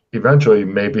mean, eventually you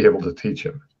may be able to teach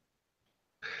him.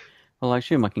 Well, I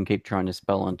assume I can keep trying to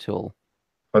spell until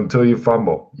you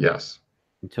fumble. Yes.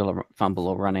 Until I fumble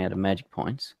or run out of magic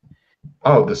points.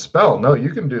 Oh, the spell. No,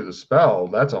 you can do the spell.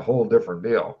 That's a whole different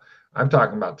deal. I'm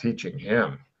talking about teaching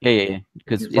him. Yeah.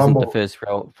 Because isn't the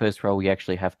first roll you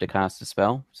actually have to cast a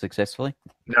spell successfully?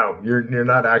 No, you're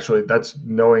not actually. That's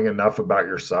knowing enough about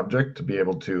your subject to be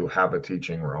able to have a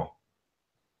teaching roll.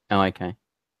 Oh, okay.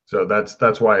 So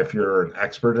that's why if you're an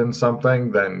expert in something,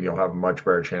 then you'll have a much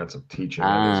better chance of teaching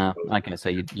it. Okay, so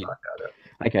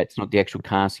okay, it's not the actual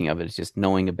casting of it; it's just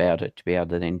knowing about it to be able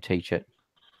to then teach it.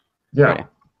 Yeah, okay.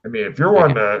 I mean, if you're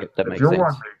one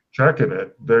checking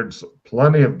it, there's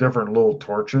plenty of different little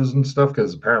torches and stuff,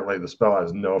 because apparently the spell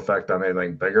has no effect on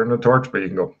anything bigger than a torch. But you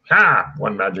can go,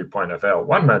 1 magic point I fail,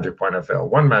 1 magic point I fail,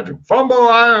 1 magic fumble,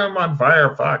 I am on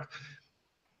fire, fuck.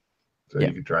 So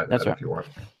you can try that if you want.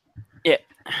 Yeah,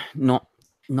 not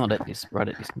Not at this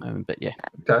moment, but yeah.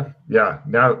 Okay. Yeah.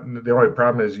 Now the only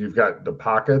problem is you've got the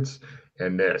pockets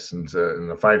and this, and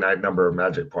the finite number of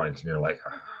magic points, and you're like,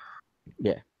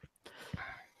 Yeah.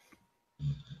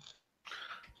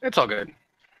 It's all good.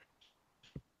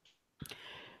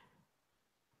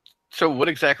 So what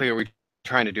exactly are we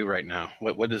trying to do right now?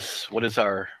 What is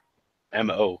our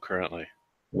MO currently?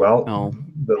 well, Oh,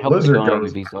 the help the lizard guy goes,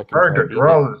 with his I'm trying to lycanthropy,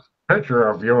 draw this picture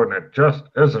of you, and it just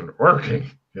isn't working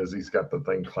because he's got the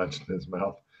thing clenched in his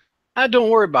mouth. Don't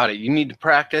worry about it. You need to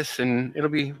practice, and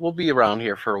we'll be around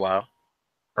here for a while.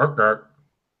 Okay.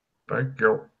 Thank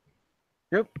you.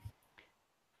 Yep.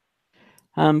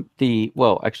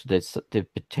 Actually, there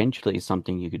potentially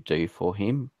something you could do for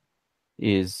him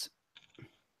is,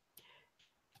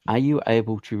 are you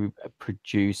able to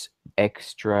produce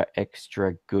extra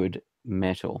good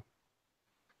metal?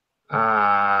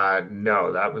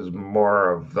 No, that was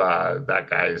more of that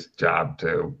guy's job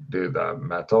to do the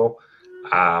metal.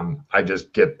 I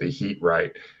just get the heat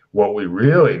right. What we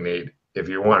really need, if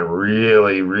you want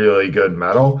really, really good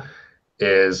metal,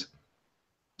 is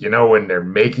when they're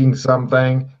making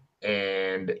something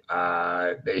and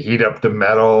they heat up the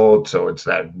metal so it's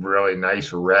that really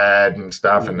nice red and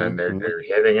stuff, and then they're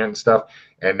hitting it and stuff,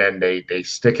 and then they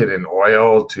stick it in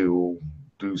oil to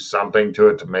do something to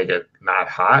it to make it not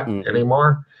hot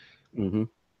anymore.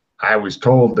 I was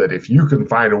told that if you can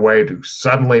find a way to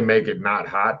suddenly make it not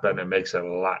hot, then it makes it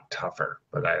a lot tougher.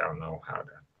 But I don't know how to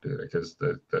do it because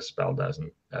the spell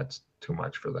doesn't. That's too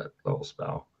much for that little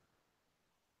spell.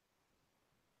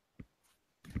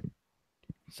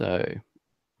 So,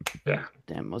 yeah.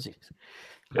 Damn Mozzies.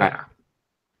 Yeah.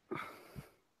 Right.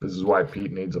 This is why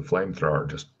Pete needs a flamethrower.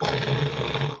 Just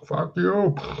fuck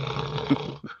you.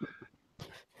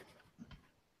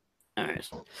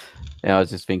 I was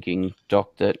just thinking,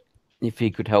 Doc, that if he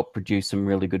could help produce some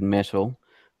really good metal,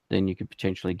 then you could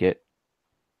potentially get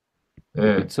a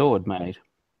good sword made.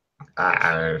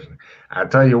 I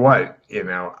tell you what, if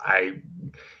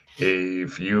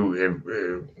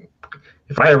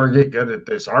I ever get good at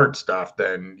this art stuff,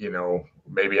 then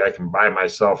maybe I can buy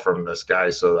myself from this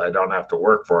guy so that I don't have to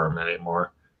work for him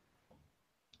anymore.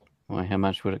 Well, how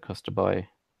much would it cost to buy?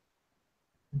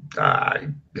 I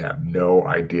have no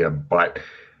idea, but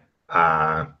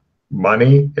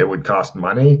money. It would cost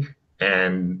money,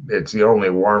 and it's the only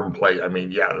warm place. I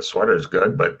mean, yeah, the sweater's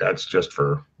good, but that's just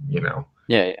for Yeah.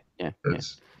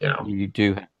 You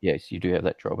do have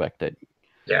that drawback that.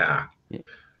 Yeah. You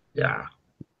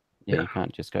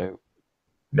can't just go.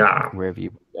 Nah. Wherever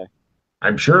you go.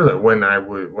 I'm sure that when I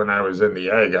was in the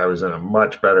egg, I was in a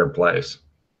much better place.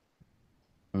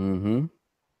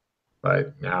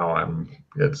 But now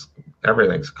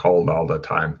everything's cold all the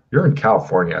time. You're in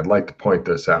California. I'd like to point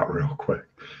this out real quick.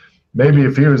 Maybe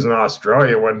if he was in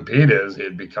Australia when Pete is,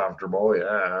 he'd be comfortable.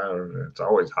 Yeah, it's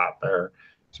always hot there.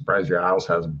 Surprised your house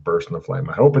hasn't burst in a flame.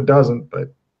 I hope it doesn't,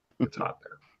 but it's hot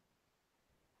there.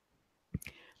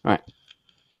 All right.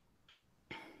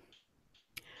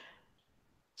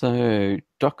 So,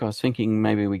 Doc, I was thinking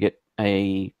maybe we get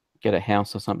a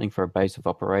house or something for a base of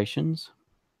operations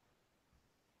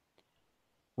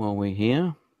while we're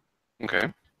here.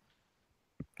 Okay.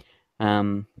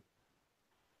 And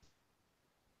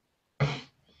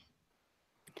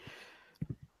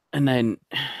then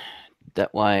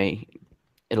that way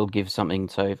it'll give something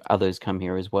so if others come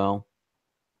here as well.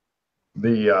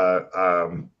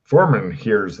 The foreman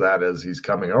hears that as he's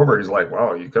coming over. He's like,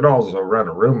 well, you could also rent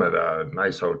a room at a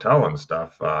nice hotel and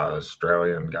stuff,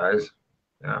 Australian guys.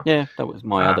 Yeah, that was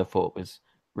my other thought, was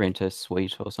rent a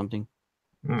suite or something.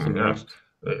 Yes.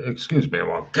 Excuse me,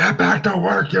 well, get back to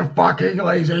work, you fucking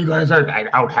lazy lizard. I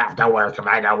don't have to work and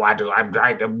I don't want to. I'm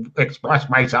trying to express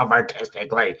myself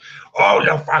artistically. Oh,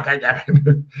 you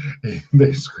fucking...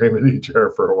 They scream at each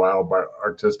other for a while about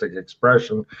artistic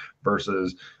expression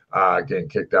versus getting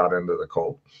kicked out into the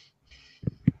cold.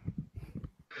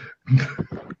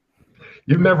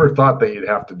 You've never thought that you'd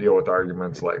have to deal with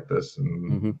arguments like this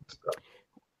and stuff.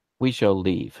 We shall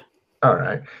leave. All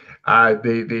right.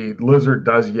 The lizard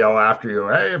does yell after you.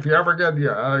 Hey, if you ever get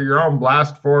your own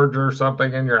blast forge or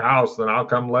something in your house, then I'll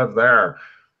come live there.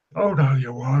 Oh, no,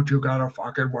 you won't. You gotta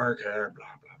fucking work here. Blah,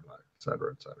 blah, blah,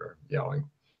 et cetera, yelling.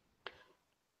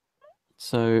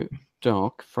 So,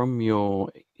 Doc, from your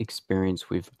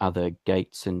experience with other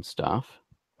gates and stuff.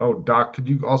 Oh, Doc, could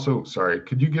you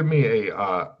give me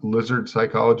a lizard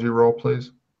psychology roll, please?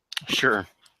 Sure.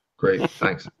 Great,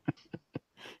 thanks.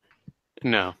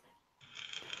 No.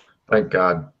 Thank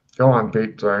God. Go on,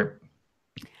 Pete. Sorry.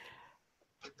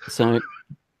 So,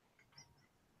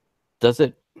 what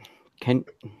am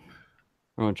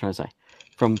I trying to say?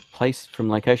 From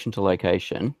location to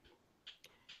location,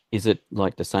 Is it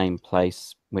like the same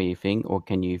place where you think, or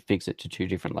can you fix it to 2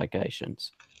 different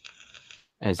locations?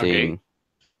 As Okay. in,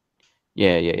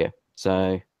 yeah.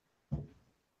 So,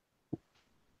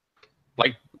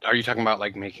 Like, are you talking about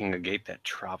like making a gate that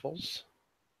travels?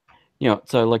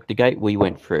 so like the gate we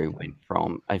went through went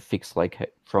from a fixed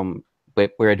from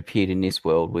where it appeared in this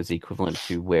world was equivalent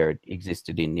to where it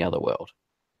existed in the other world.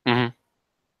 Mm-hmm.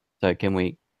 So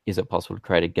is it possible to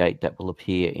create a gate that will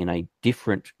appear in a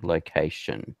different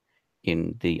location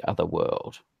in the other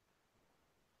world?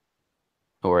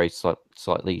 Or a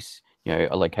slightly,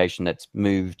 a location that's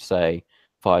moved, say,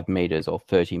 5 meters or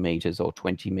 30 meters or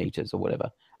 20 meters or whatever,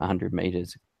 100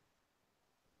 meters.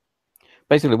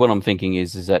 Basically, what I'm thinking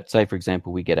is that, say, for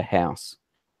example, we get a house.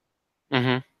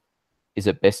 Mm-hmm. Is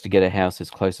it best to get a house as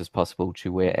close as possible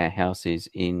to where our house is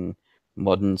in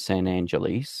modern San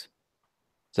Angeles,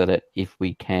 so that if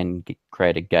we can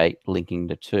create a gate linking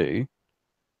the two,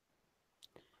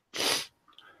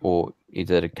 or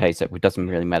is it a case that it doesn't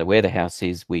really matter where the house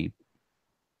is,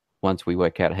 once we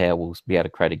work out how, we'll be able to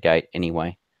create a gate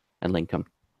anyway and link them?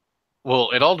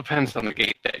 Well, it all depends on the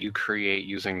gate that you create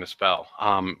using the spell.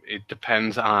 It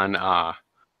depends on,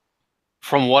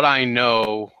 from what I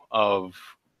know of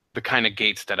the kind of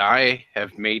gates that I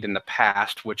have made in the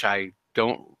past, which I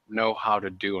don't know how to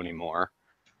do anymore.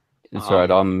 It's all right.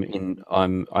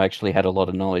 I actually had a lot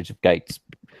of knowledge of gates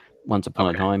once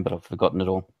upon a time, but I've forgotten it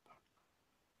all.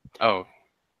 Oh.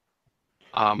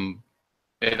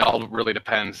 It all really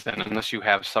depends, and unless you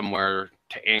have somewhere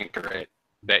to anchor it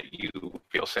that you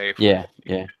feel safe, yeah,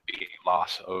 it could be a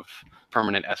loss of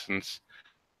permanent essence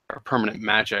or permanent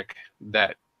magic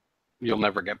that you'll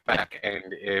never get back. And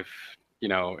if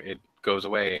it goes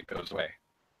away, it goes away.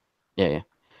 Yeah.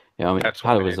 I mean, That's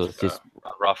part why of it was it's just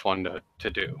a rough one to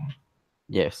do.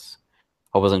 Yes,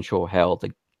 I wasn't sure how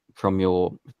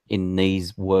in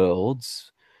these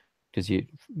worlds, because you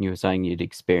were saying you'd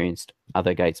experienced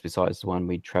other gates besides the one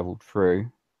we'd travelled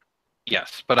through.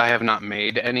 Yes, but I have not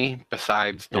made any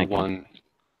besides the one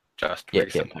just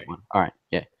recently. Yeah, that one. All right,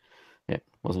 yeah.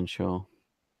 Wasn't sure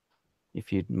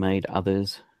if you'd made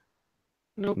others.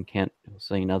 Nope. And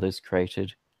seen others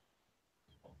created.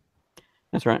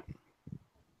 That's right.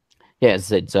 Yeah, as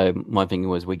I said, so my thinking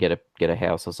was we get a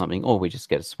house or something, or we just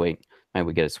get a suite. Maybe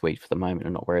we get a suite for the moment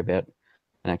and not worry about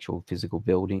an actual physical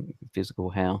building,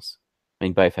 physical house. I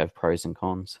mean, both have pros and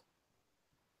cons.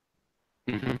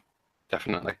 Mm-hmm.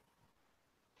 Definitely.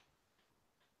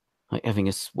 Like having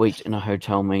a suite in a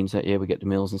hotel means that, we get the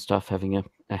meals and stuff. Having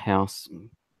a house,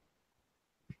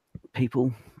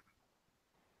 people,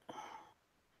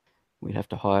 we'd have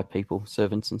to hire people,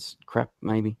 servants and crap,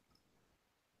 maybe.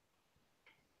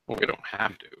 Well, we don't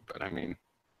have to, but I mean...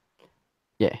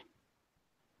 Yeah.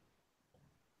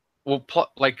 Well,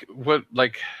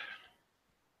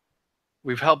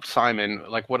 we've helped Simon.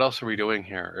 Like, what else are we doing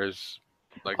here?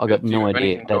 I got no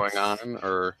idea. Anything going on,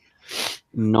 or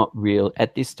not real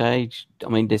at this stage? I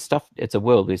mean, there's stuff. It's a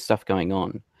world. There's stuff going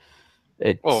on.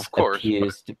 of course,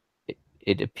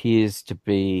 it appears to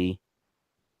be.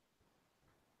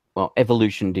 Well,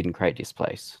 evolution didn't create this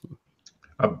place.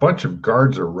 A bunch of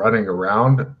guards are running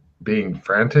around, being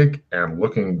frantic and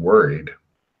looking worried.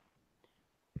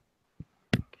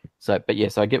 So, but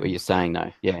yes, I get what you're saying,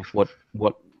 though. Yeah. What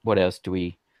else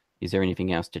is there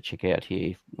anything else to check out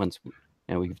here? Once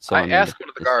we've I asked one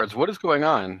of the guards, "What is going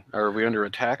on? Are we under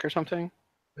attack or something?"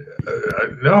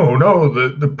 No,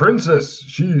 the princess.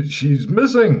 She's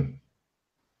missing.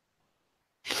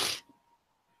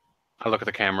 I look at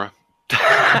the camera.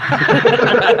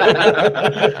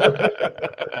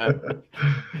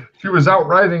 She was out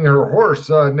riding her horse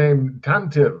named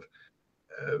Tantiv.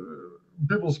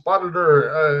 People spotted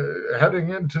her heading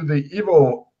into the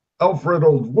evil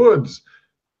elf-riddled woods.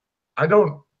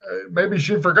 Maybe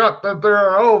she forgot that there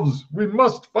are elves. We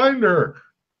must find her.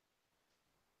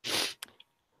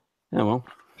 Oh, well.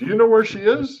 Do you know where she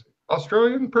is?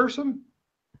 Australian person?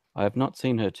 I have not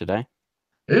seen her today.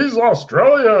 He's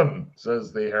Australian,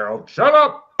 says the herald. Shut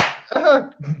up!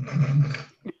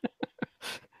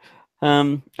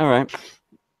 All right.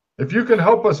 If you can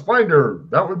help us find her,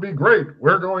 that would be great.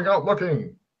 We're going out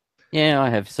looking. Yeah, I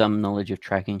have some knowledge of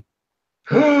tracking.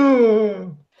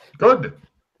 Good.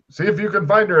 See if you can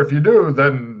find her. If you do,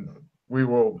 then we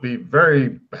will be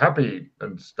very happy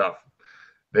and stuff.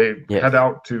 They head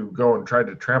out to go and try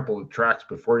to trample the tracks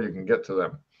before you can get to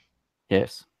them.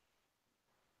 Yes.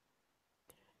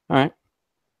 All right.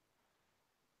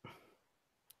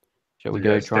 Shall we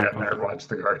go try stand there and watch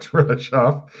the guards rush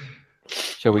off?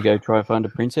 Shall we go try and find a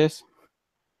princess?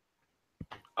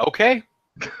 Okay.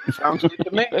 Sounds good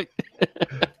to me.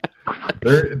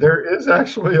 There is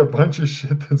actually a bunch of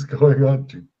shit that's going on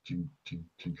to Yeah,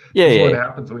 This is what yeah.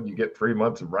 happens when you get 3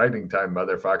 months of writing time,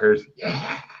 motherfuckers.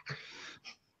 Yeah.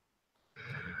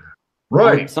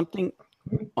 Right. Something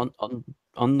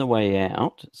on the way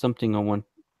out. Something I want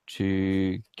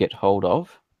to get hold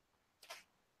of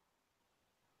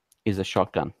is a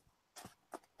shotgun.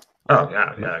 Oh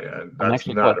yeah. That's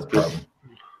actually not quite a problem.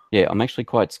 Yeah, I'm actually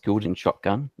quite skilled in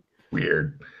shotgun.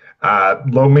 Weird.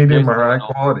 Low, medium, Most or high of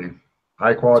all- quality.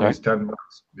 High quality Sorry? is $10.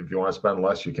 If you want to spend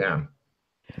less, you can.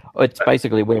 It's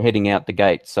basically we're heading out the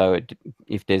gate, so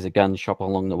if there's a gun shop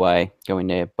along the way, go in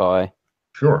there,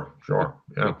 Sure. Yeah.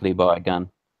 quickly buy a gun.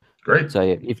 Great. So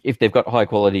yeah, if they've got high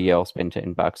quality, yeah, I'll spend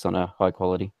 $10 on a high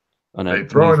quality. They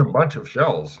throw in a bunch of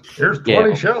shells. Here's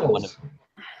 20 shells.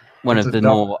 One It's of a the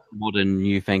double. more modern,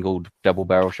 newfangled double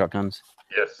barrel shotguns.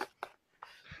 Yes.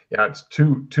 Yeah, it's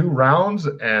two rounds,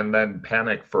 and then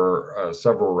panic for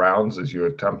several rounds as you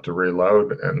attempt to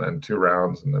reload, and then 2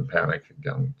 rounds, and then panic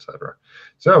again, etc.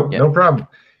 So Yep. no problem.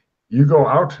 You go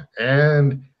out,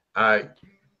 and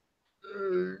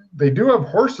they do have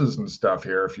horses and stuff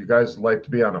here. If you guys like to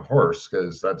be on a horse,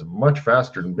 because that's much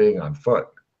faster than being on foot.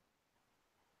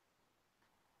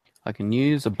 I can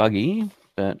use a buggy,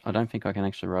 but I don't think I can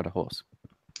actually ride a horse.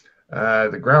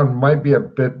 The ground might be a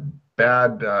bit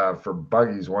bad for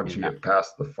buggies once you get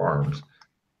past the farms.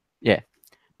 Yeah.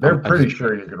 They're pretty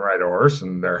sure you can ride a horse,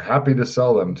 and they're happy to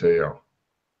sell them to you.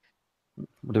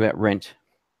 What about rent?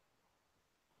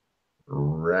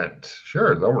 Rent.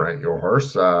 Sure, they'll rent you a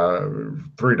horse.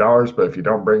 $3, but if you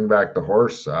don't bring back the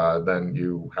horse, then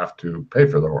you have to pay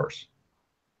for the horse.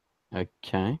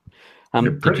 Okay.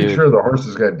 You're pretty sure the horse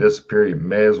is going to disappear. You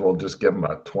may as well just give them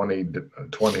a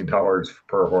 $20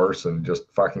 per horse and just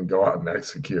fucking go out and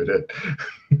execute it.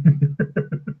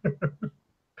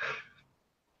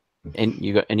 And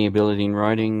you got any ability in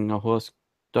riding a horse,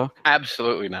 Doc?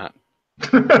 Absolutely not.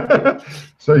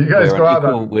 So you guys go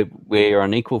out we're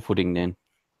on equal footing then.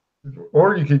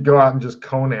 Or you could go out and just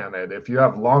Conan it. If you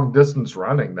have long distance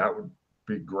running, that would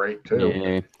be great too.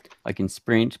 Yeah, I can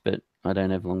sprint, but I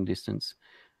don't have long distance.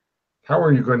 How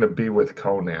are you going to be with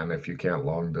Conan if you can't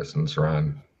long distance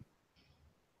run?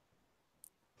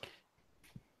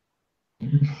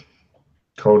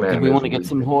 Conan. Did we want to get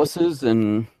some horses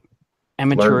and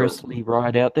amateurishly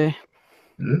ride out there?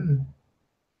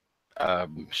 Yeah.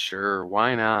 Sure,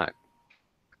 why not?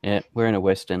 Yeah, we're in a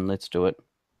West End. Let's do it.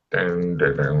 Down.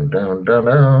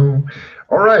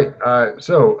 All right.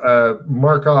 So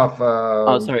mark off.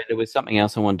 Sorry. There was something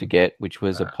else I wanted to get, which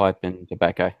was a pipe and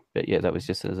tobacco. But yeah, that was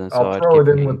just as an aside. I'll throw it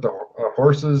in with the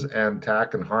horses and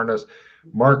tack and harness.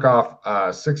 Mark off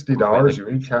 $60. You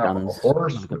each have a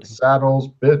horse with saddles,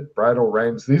 bit, bridle,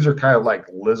 reins. These are kind of like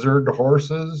lizard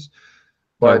horses.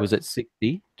 But was it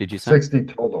 60? Did you say 60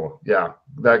 total? Yeah,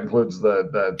 that includes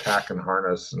the tack and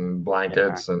harness and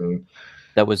blankets and.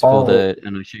 That was for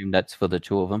and I assume that's for the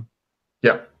 2 of them.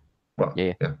 Yeah. Well.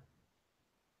 Yeah.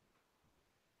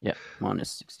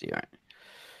 Minus 60. All right.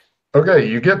 Okay,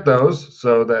 you get those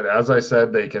so that, as I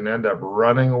said, they can end up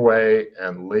running away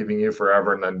and leaving you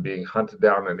forever, and then being hunted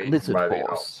down and eaten by the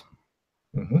elves.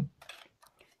 Mm-hmm.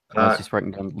 I was just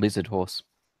writing down lizard horse.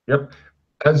 Yep.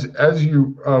 As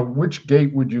you, which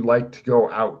gate would you like to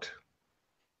go out?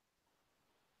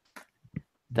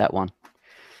 That one.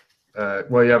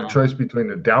 Well, you have a choice between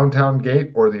the downtown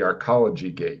gate or the archaeology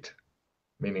gate,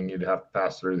 meaning you'd have to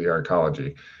pass through the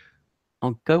archaeology.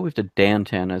 I'll go with the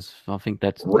downtown, as I think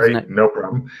that's right. No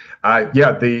problem.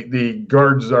 Yeah, the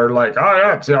guards are like, oh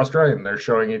yeah, it's the Australian. They're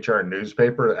showing each other a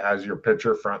newspaper that has your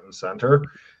picture front and center.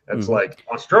 It's like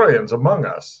Australians among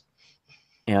us.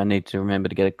 Yeah, I need to remember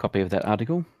to get a copy of that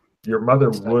article. Your mother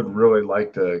would really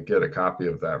like to get a copy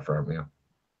of that from you.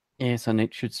 Yes, I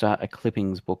should start a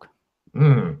clippings book.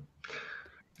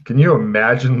 Can you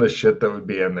imagine the shit that would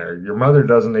be in there? Your mother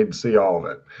doesn't need to see all of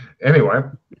it. Anyway,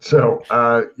 so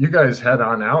you guys head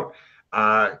on out.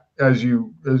 As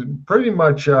pretty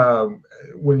much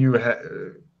when you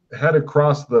head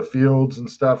across the fields and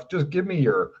stuff, just give me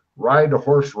your ride a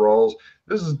horse rolls.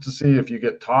 This is to see if you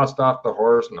get tossed off the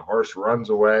horse and the horse runs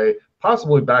away,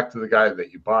 possibly back to the guy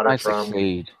that you bought it from.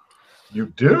 Succeed. You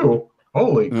do?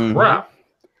 Holy crap.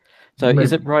 So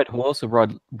is it ride horse or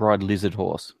ride lizard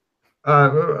horse?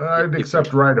 I'd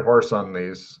accept ride a horse on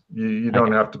these. You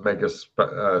don't have to make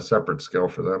a separate skill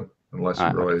for them unless you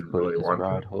really want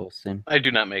ride horse. Then I do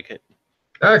not make it.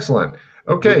 Excellent.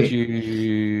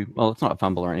 Okay. Well, it's not a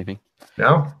fumble or anything.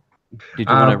 No. Did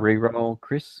you want to re-roll,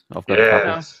 Chris? I've got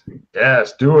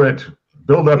yes, do it.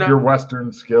 Build up your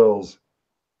Western skills.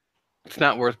 It's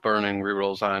not worth burning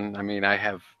rerolls on. I mean, I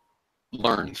have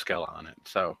learned skill on it,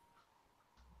 so.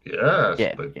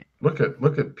 Yes, but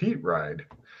look at Pete ride.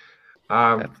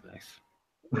 That's nice.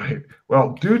 Right.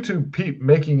 Well, due to Pete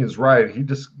making his ride,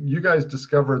 you guys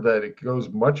discover that it goes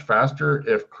much faster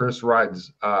if Chris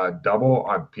rides double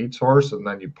on Pete's horse, and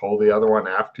then you pull the other one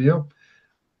after you.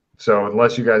 So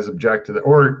unless you guys object to that,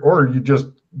 or you just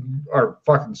are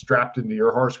fucking strapped into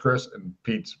your horse, Chris, and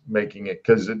Pete's making it,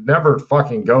 because it never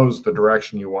fucking goes the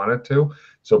direction you want it to.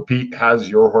 So Pete has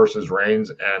your horse's reins,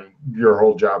 and your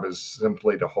whole job is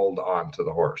simply to hold on to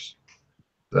the horse.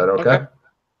 Is that okay? Okay.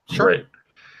 Sure. Great.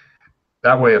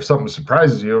 That way, if something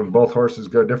surprises you and both horses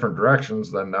go different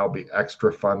directions, then that'll be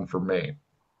extra fun for me.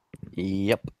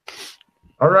 Yep.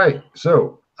 All right.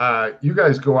 So you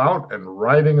guys go out and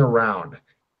riding around.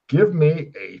 Give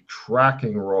me a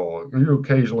tracking roll. You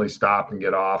occasionally stop and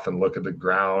get off and look at the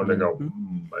ground and go,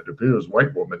 it appears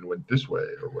white woman went this way,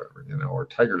 or whatever, or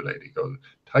tiger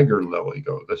lily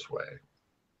go this way.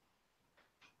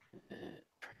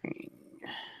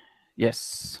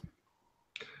 Yes.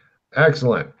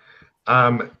 Excellent.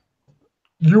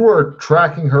 You are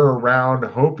tracking her around,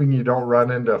 hoping you don't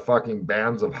run into fucking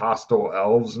bands of hostile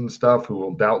elves and stuff who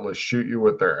will doubtless shoot you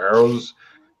with their arrows.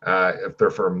 If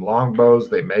they're from longbows,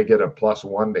 they may get a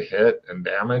 +1 to hit and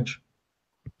damage.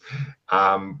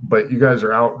 But you guys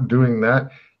are out doing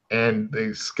that, and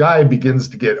the sky begins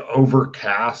to get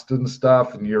overcast and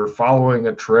stuff, and you're following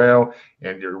a trail,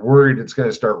 and you're worried it's going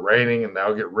to start raining, and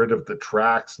they'll get rid of the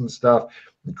tracks and stuff.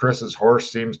 And Chris's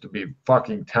horse seems to be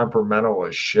fucking temperamental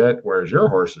as shit, whereas your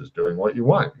horse is doing what you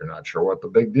want. You're not sure what the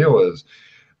big deal is.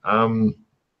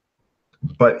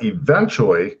 But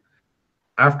eventually,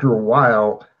 after a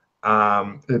while,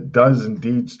 it does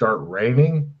indeed start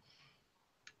raining,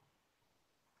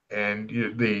 and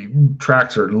the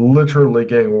tracks are literally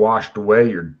getting washed away.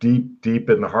 You're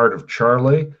deep in the heart of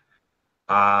Charlie.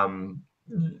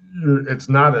 It's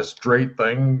not a straight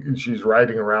thing. She's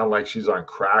riding around like she's on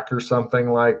crack or something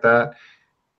like that.